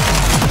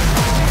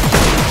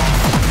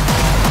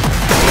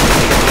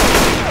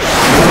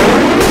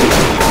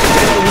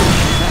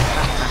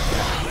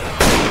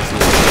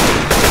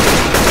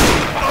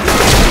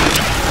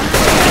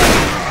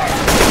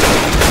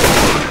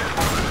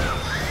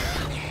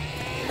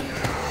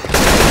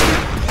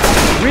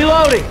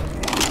 Reloading.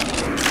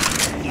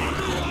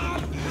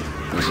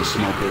 There's a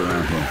smoker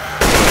around here.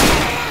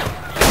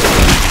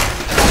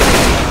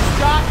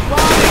 Stop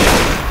bombing!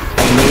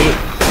 Hey, Nick,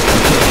 I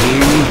can't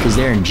hear you because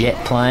they're in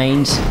jet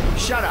planes.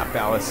 Shut up,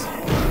 Alice.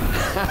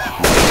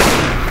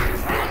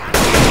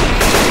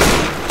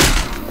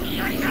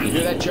 You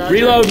hear that charger?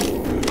 Reload. Is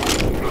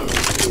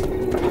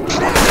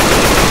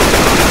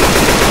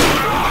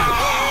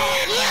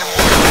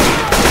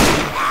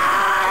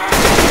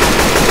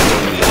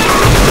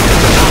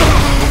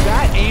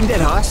that aimed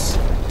at us?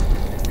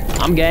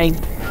 I'm game.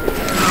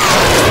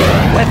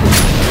 Weapons.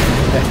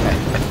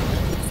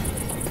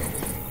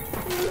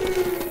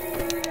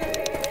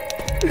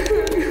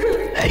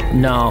 Hey,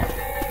 no.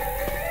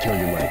 Kill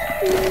your leg.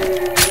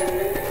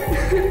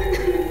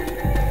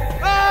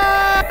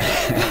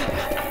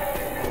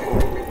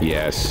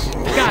 Yes.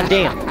 God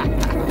damn.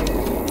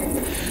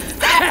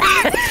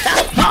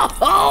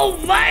 Oh,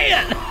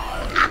 man.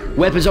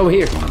 Weapons over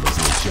here. One of those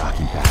little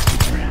jockey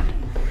bastards around.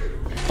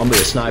 I'm gonna be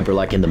a sniper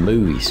like in the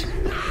movies.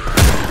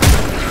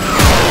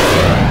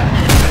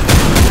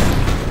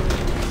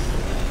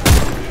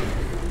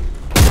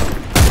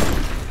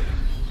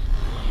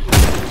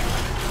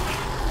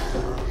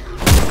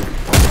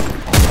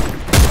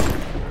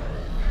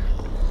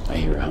 I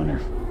hear a hunter.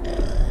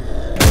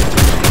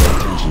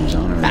 Attention, there's a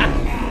hunter around.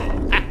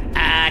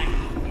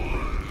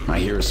 I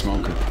hear a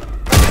smoker.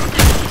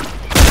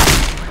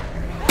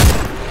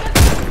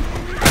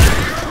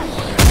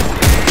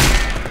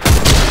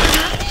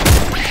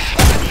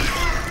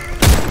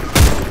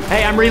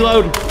 Hey, I'm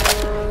reloading.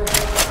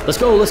 Let's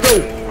go, let's go.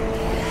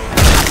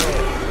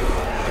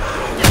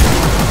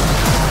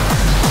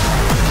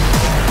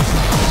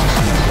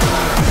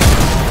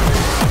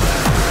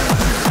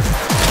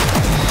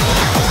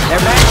 Their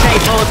backs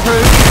ain't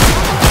bulletproof.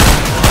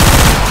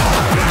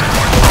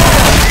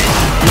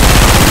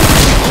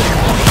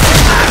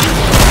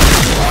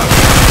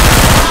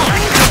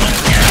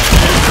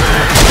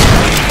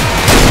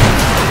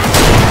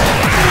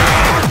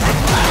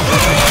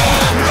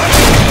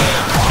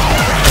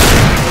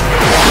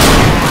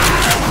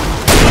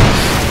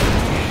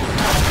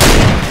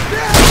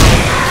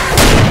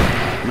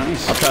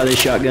 I'll try this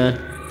shotgun.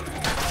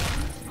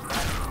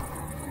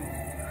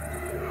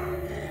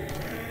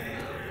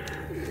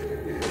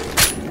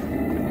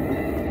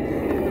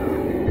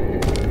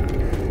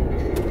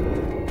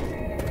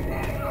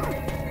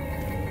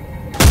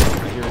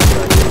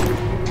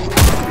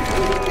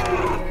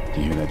 Do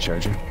you hear that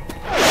charger?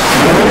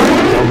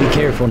 Oh, be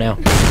careful now.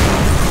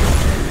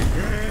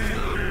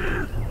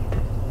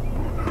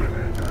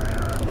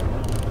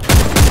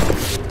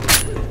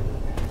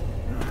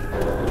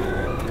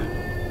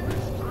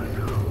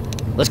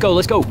 Let's go,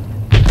 let's go.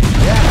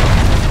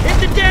 Hit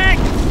the deck!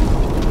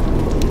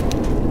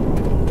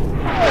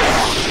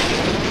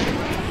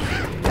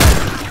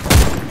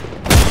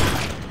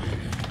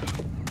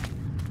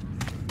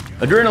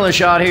 Adrenaline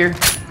shot here.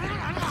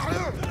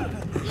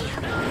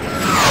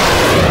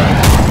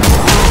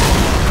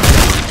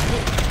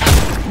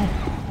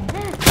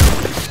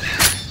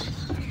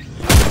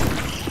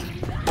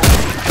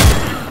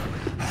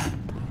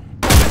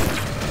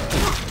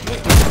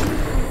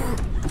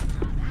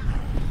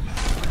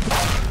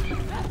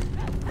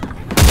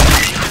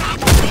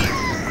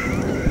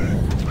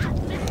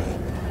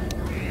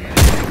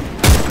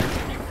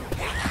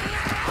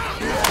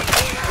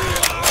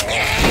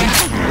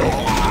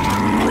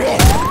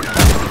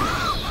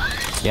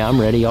 Yeah,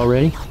 I'm ready. Y'all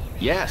ready?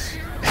 Yes.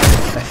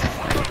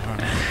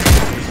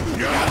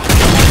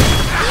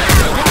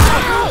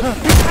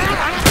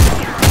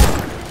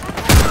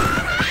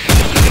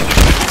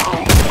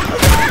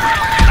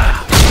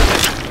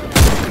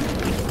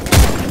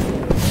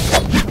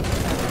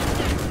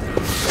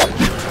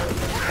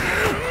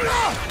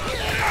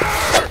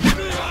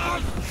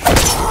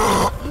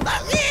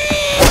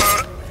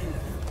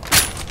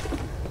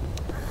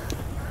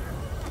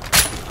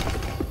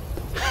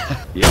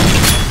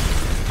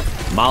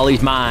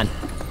 Molly's mine.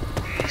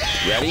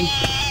 Ready? We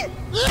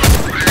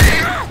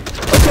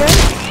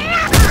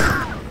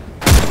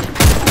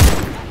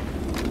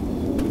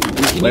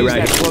can Wait use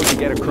right that float to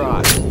get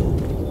across.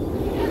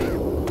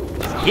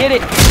 Get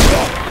it!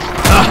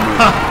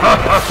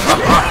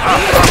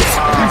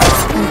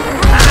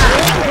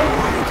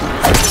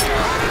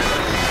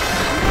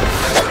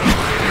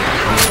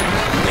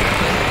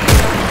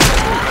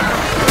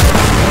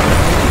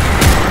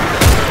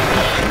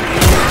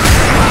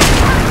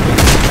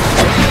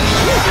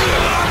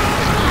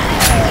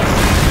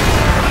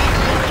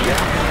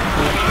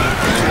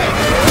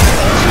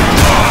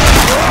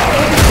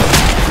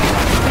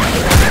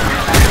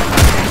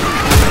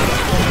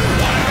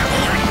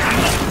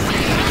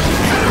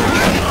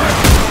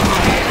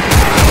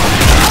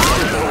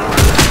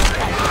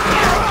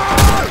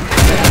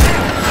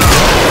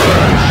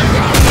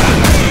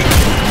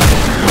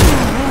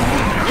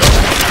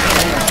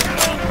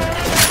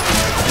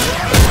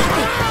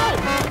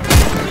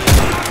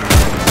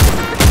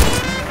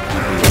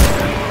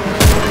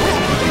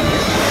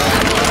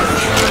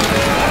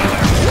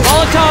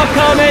 Molotov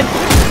coming!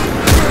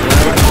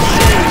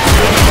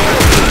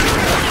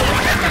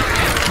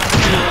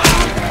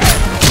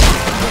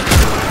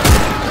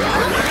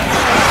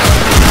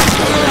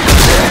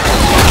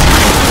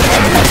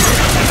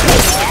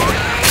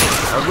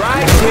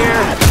 Arrive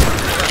here.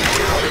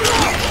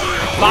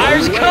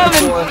 Fire's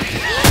coming!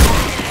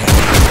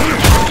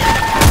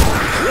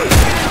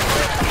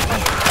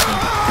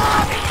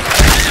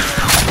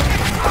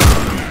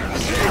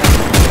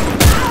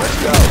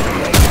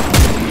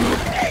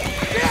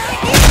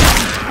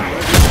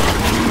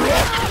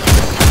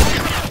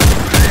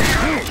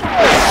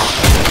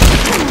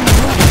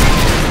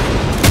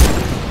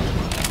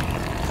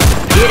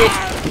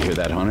 You hear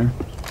that, Hunter?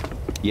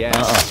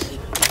 Yes.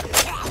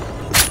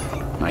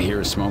 I hear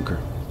a smoker.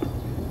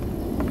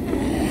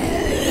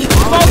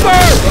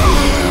 Smoker!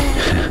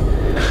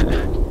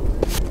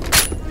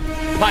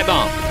 Pipe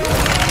bomb.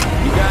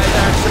 You guys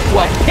are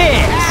Well,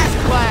 pigs!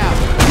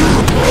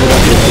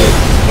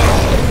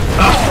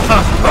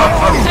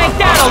 Take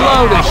that a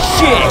load of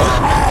shit!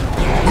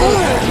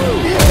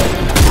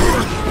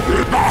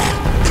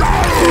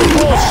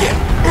 Bullshit!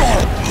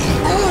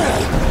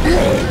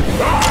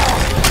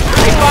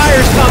 Hey,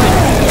 fire's coming!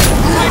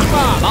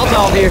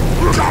 Molotov here.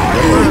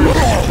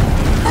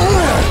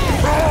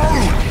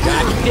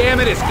 God damn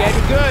it, it's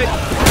getting good.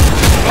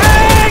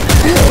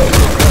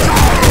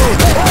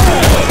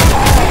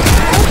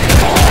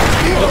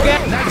 Look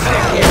at that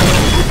stick here.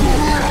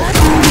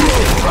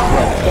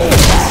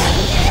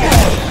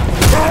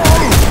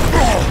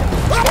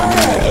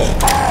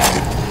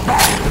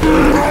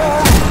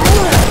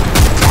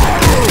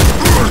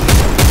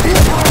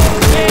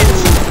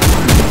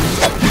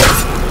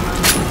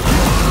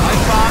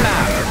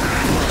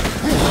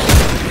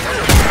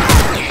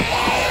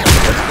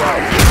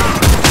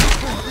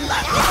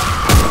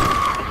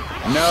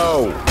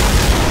 No.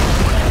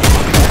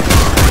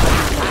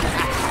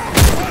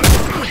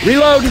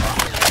 Reload!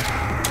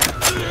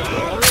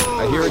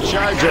 I hear a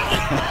charger.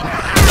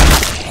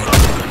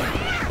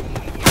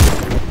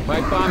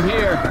 Pipe bomb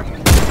here.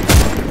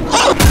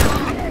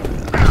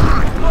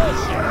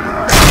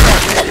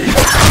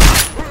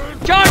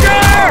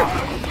 Charger!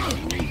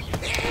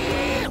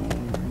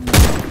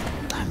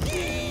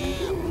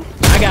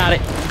 I got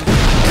it.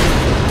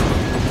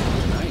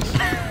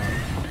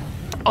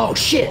 Oh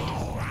shit!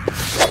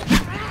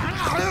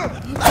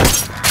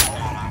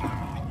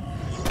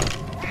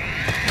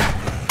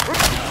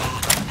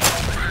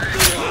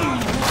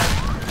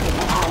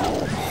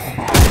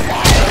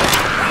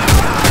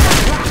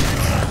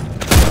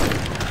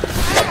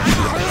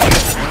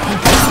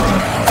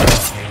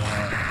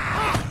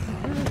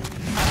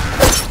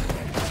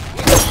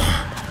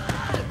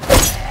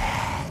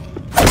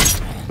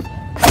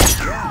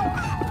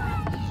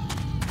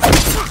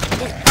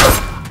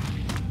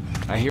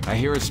 I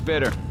hear a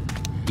spitter.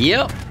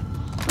 Yep.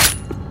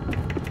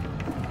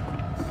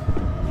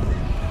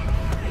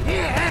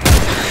 Yeah.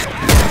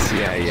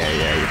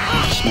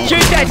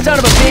 Shoot that son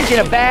of a bitch in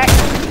the back!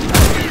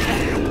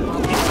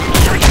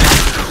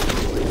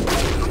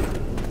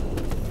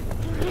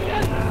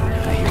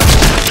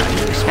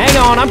 Hang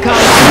on, I'm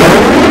coming.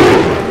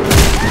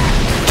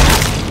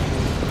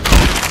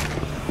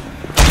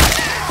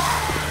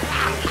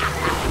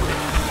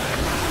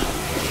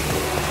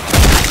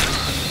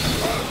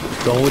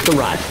 Going with the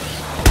rifle.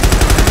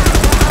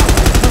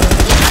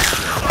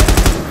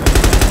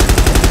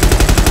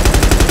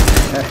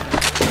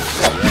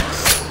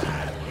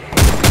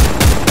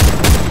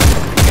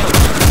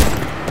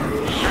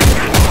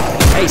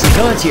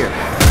 Cunts here.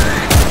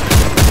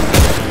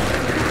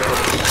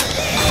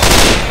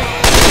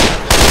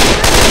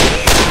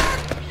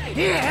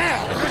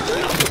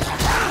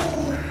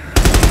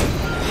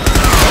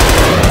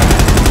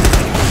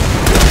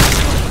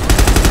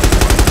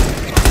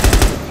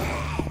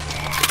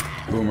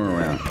 Boomer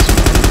around.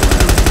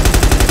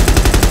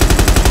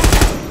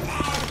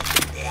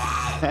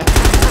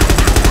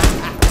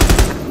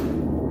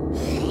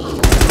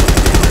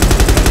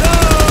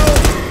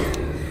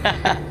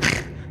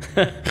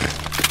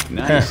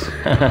 Nice.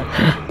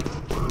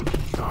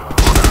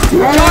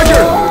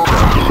 Roger!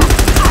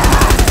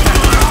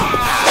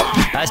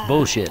 That's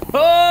bullshit.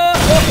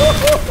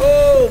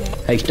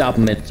 Hey, stop a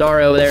minute.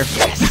 Sorry over there.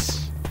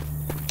 Yes.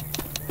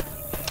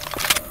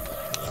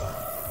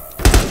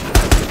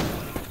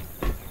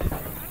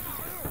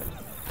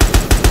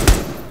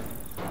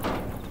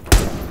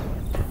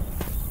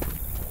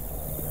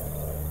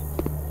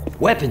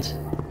 Weapons.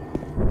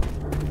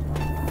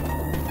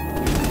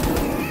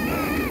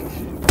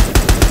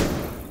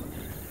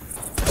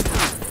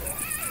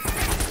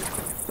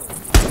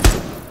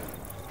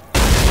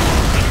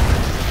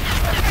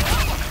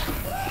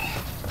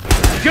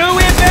 Go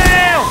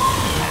inbound!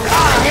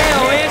 Ah,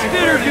 hell, man,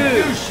 spitter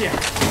good.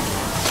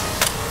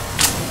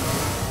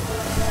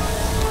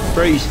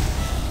 Freeze.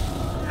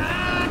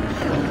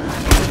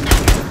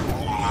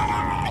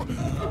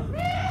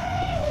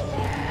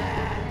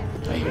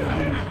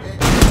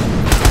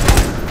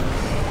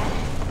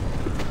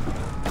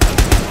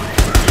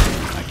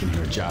 I can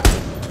hear a job.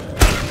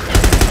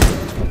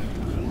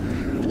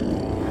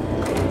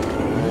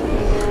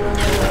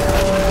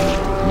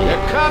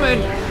 They're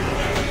coming!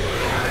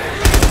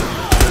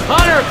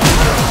 Hunter!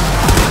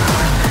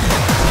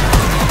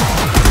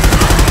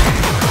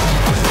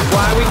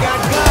 Why we got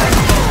guns?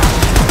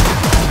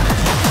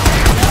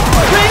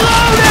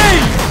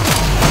 Reloading!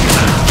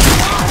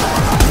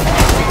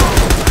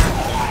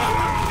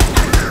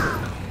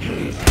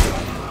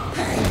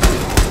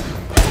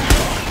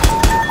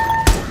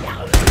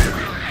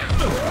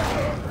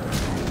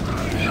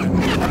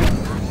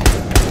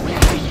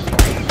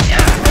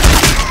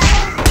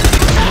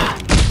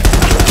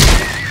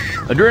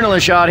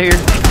 Adrenaline shot here.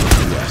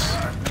 Yes.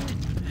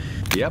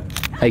 Yep.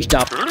 Hey,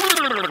 stop. I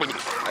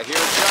hear a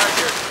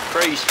charger.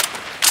 Freeze.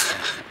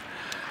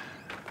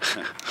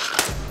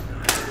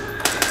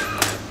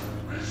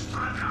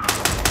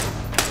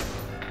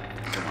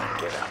 Come on,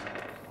 get up.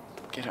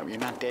 Get up, you're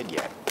not dead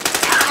yet.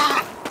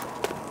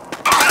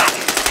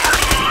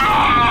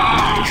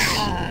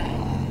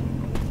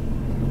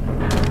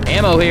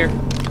 Ammo here.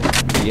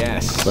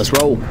 Yes. Let's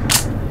roll.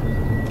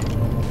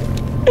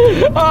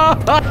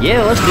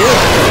 Yeah, let's do it.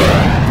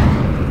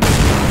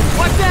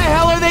 What the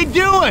hell are they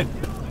doing?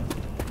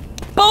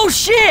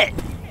 Bullshit!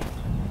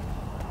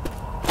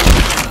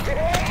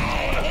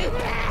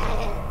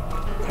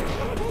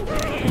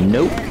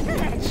 Nope.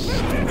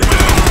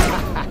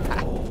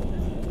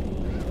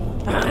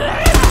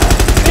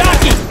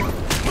 Jockey!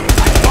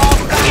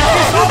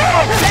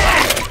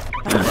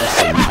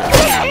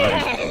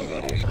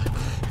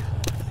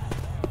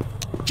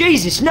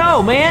 Jesus,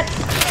 no, man!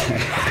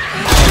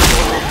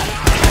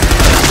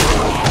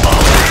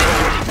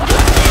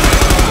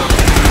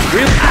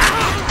 Really?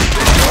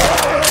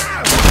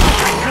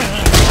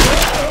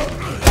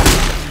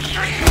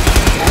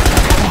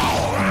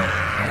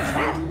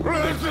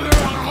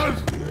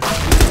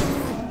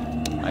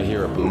 I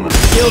hear a boomer.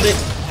 Killed it.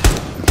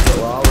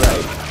 So all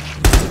right.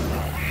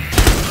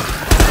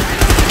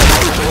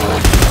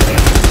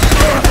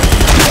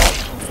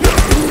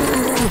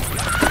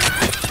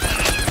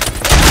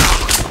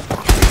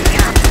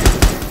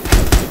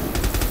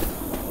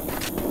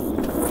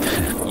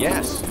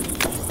 Yes.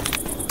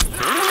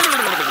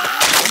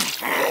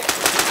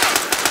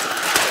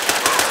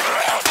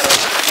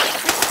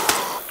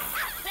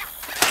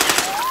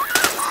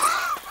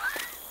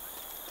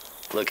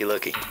 Looky,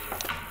 looky.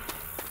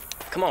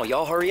 Come on,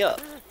 y'all, hurry up.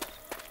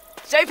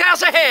 Safe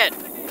house ahead!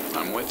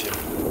 I'm with you.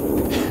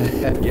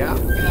 Yeah.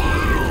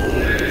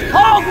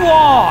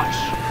 Hogwash!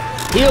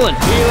 Healing.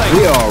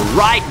 We are a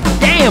right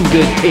damn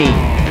good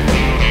team.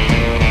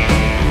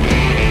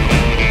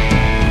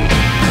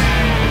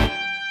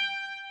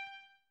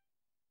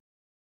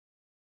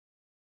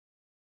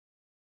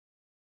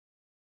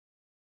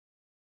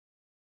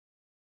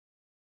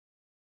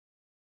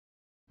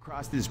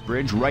 Cross this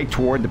bridge right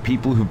toward the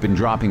people who've been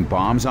dropping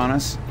bombs on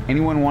us.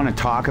 Anyone want to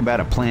talk about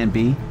a plan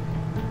B?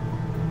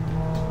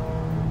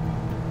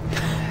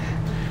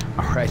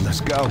 All right,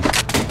 let's go.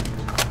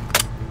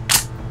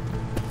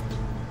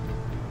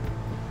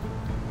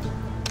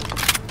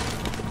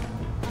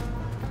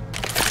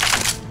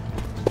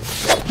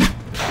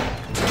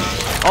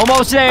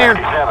 Almost there.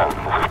 57,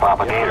 this is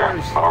Papa Gator.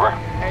 Over.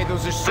 Hey,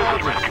 those are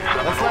soldiers.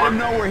 Let's let them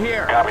know we're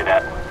here. Copy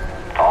that.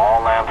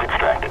 All lands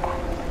extracted.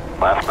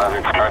 Last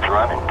buzzard starts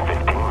running in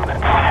 15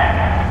 minutes.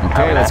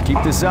 Okay, let's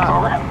keep this up.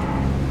 Over.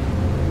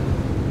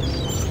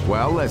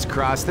 Well, let's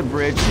cross the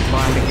bridge and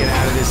finally get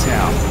out of this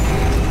hell.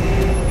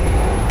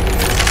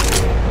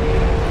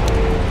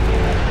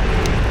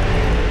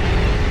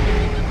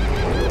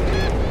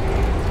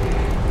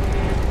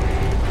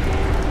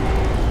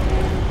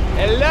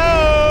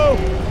 Hello?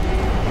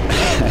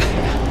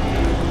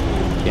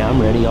 Yeah,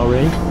 I'm ready. Y'all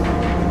ready?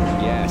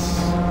 Yes.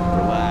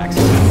 Relax.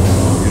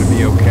 We're gonna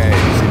be okay.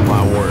 It's in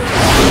my word.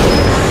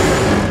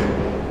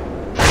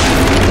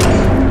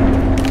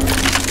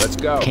 Let's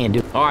go. Can't do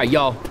it. All right,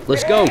 y'all.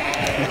 Let's go.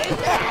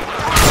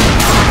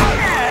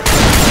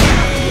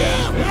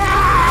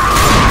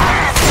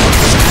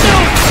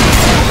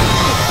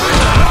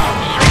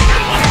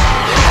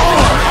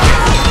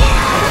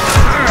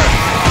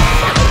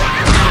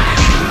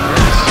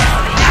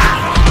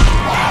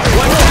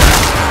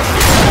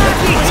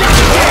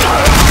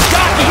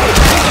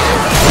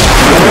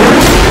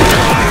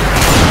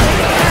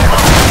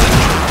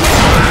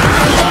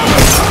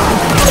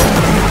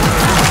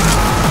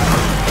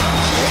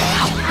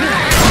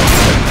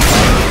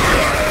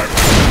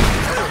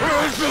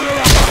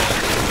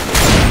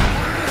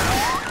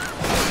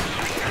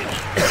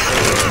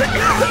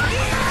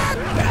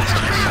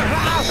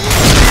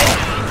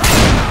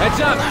 Heads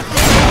up!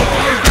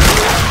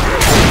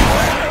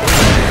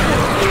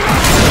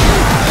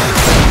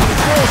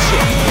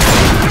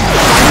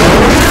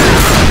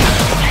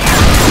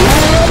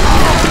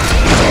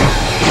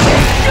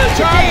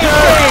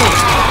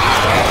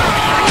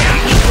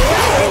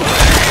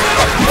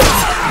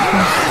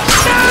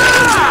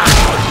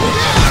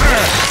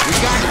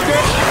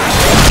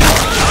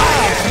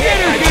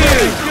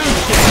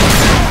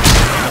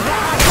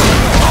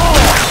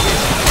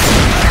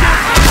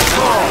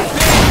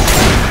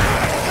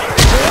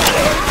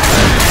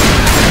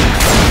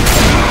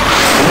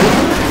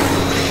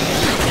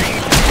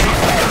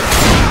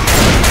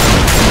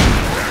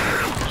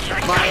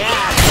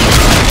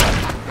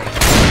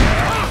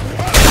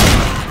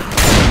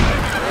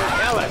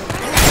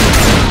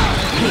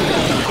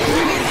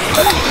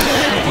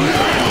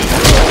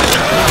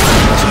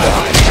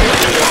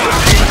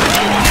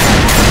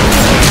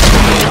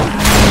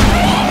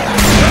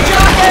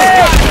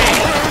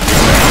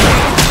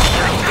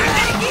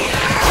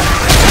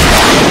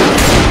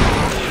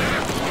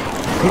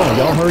 Come on,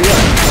 y'all, hurry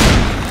up.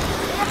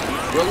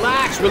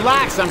 Relax,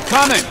 relax, I'm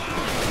coming!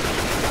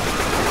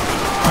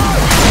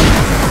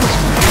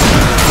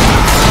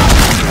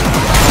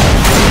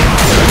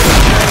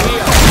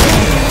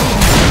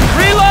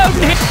 Reload!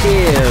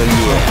 Hell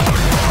yeah.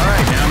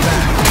 Alright, now I'm back.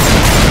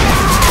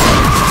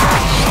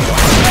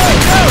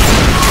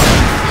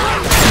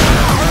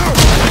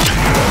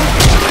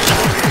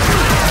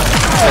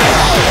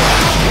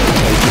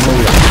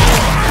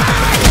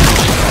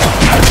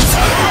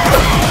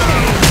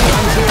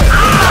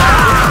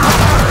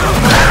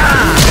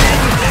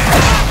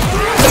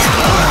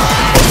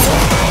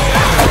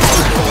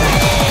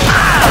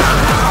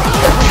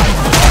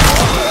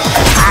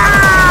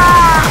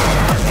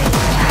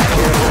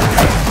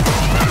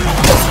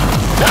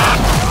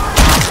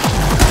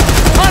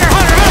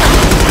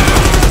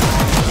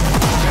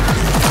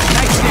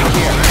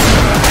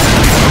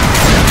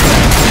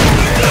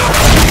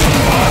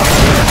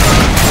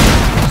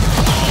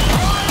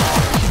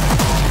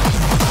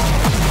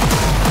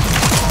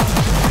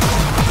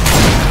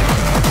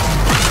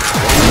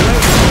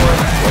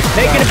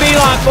 Taking a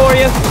beeline for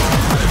you.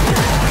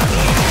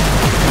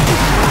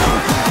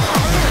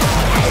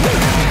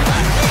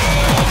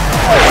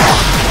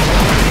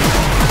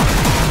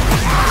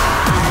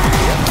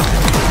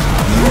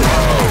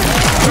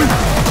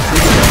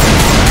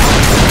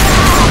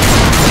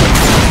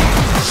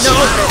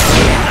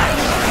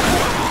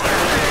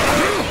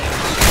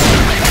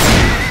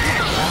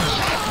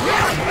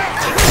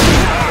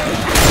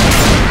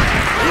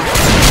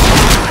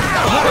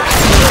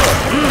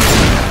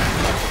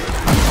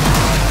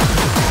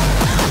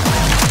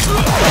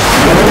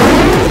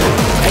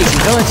 Hey,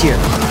 some guns here.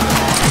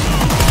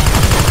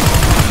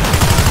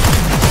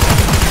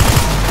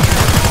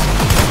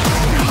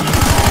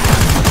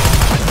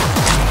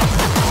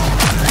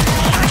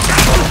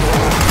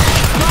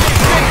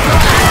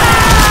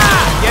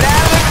 Get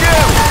out of the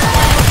queue!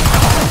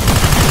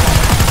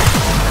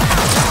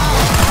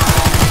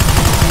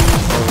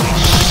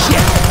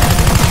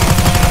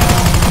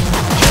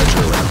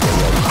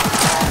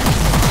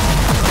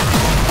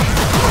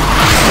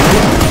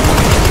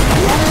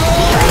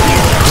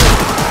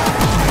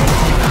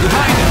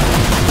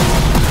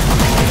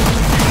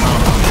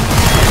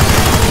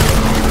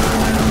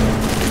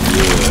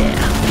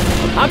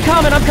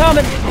 I'm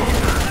coming.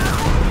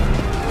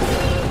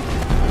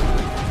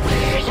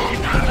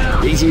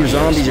 These here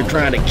zombies are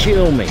trying to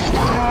kill me.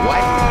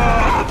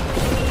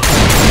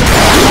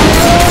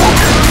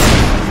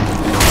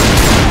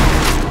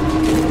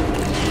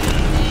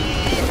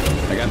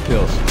 I got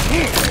pills.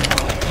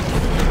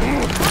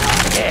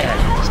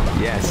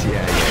 Yes,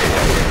 yeah.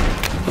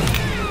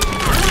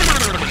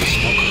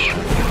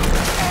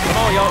 Come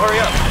on, y'all, hurry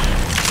up.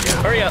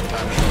 Hurry up.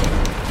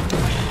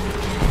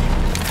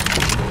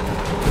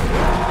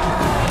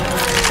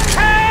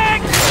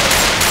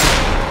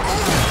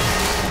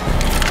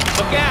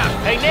 Look out!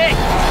 Hey, Nick!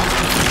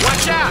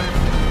 Watch out!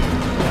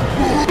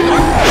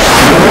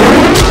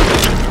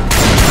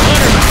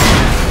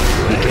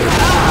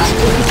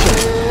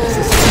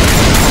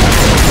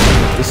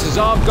 This is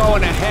all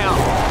going to hell.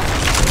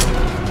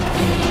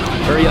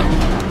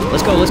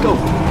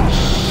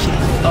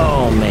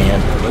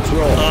 Let's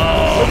roll.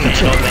 Oh, man,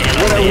 oh, man,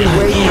 What oh, are we man.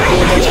 waiting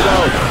for? Let's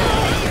go.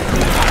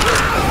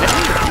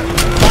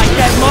 Light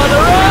that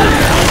mother up!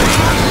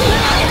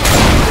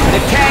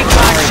 The tank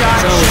got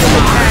shot. Shoot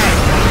the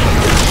tank.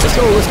 Let's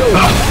go, let's go.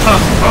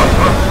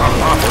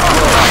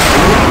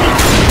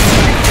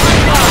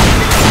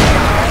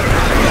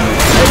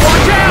 Hey,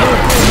 watch out!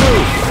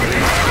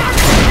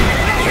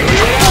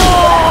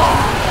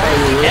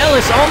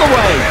 Ellis on the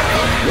way.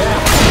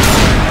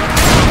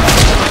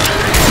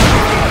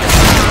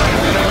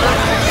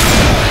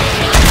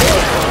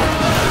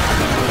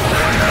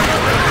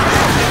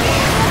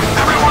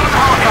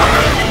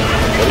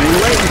 What are you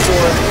waiting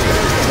for?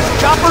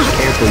 Choppers.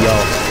 Careful,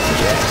 y'all.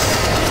 Yes.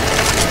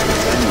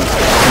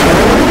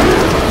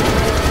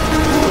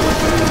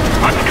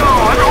 Let's go.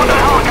 Let's go into the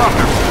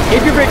helicopter.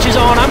 Keep your britches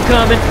on. I'm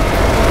coming.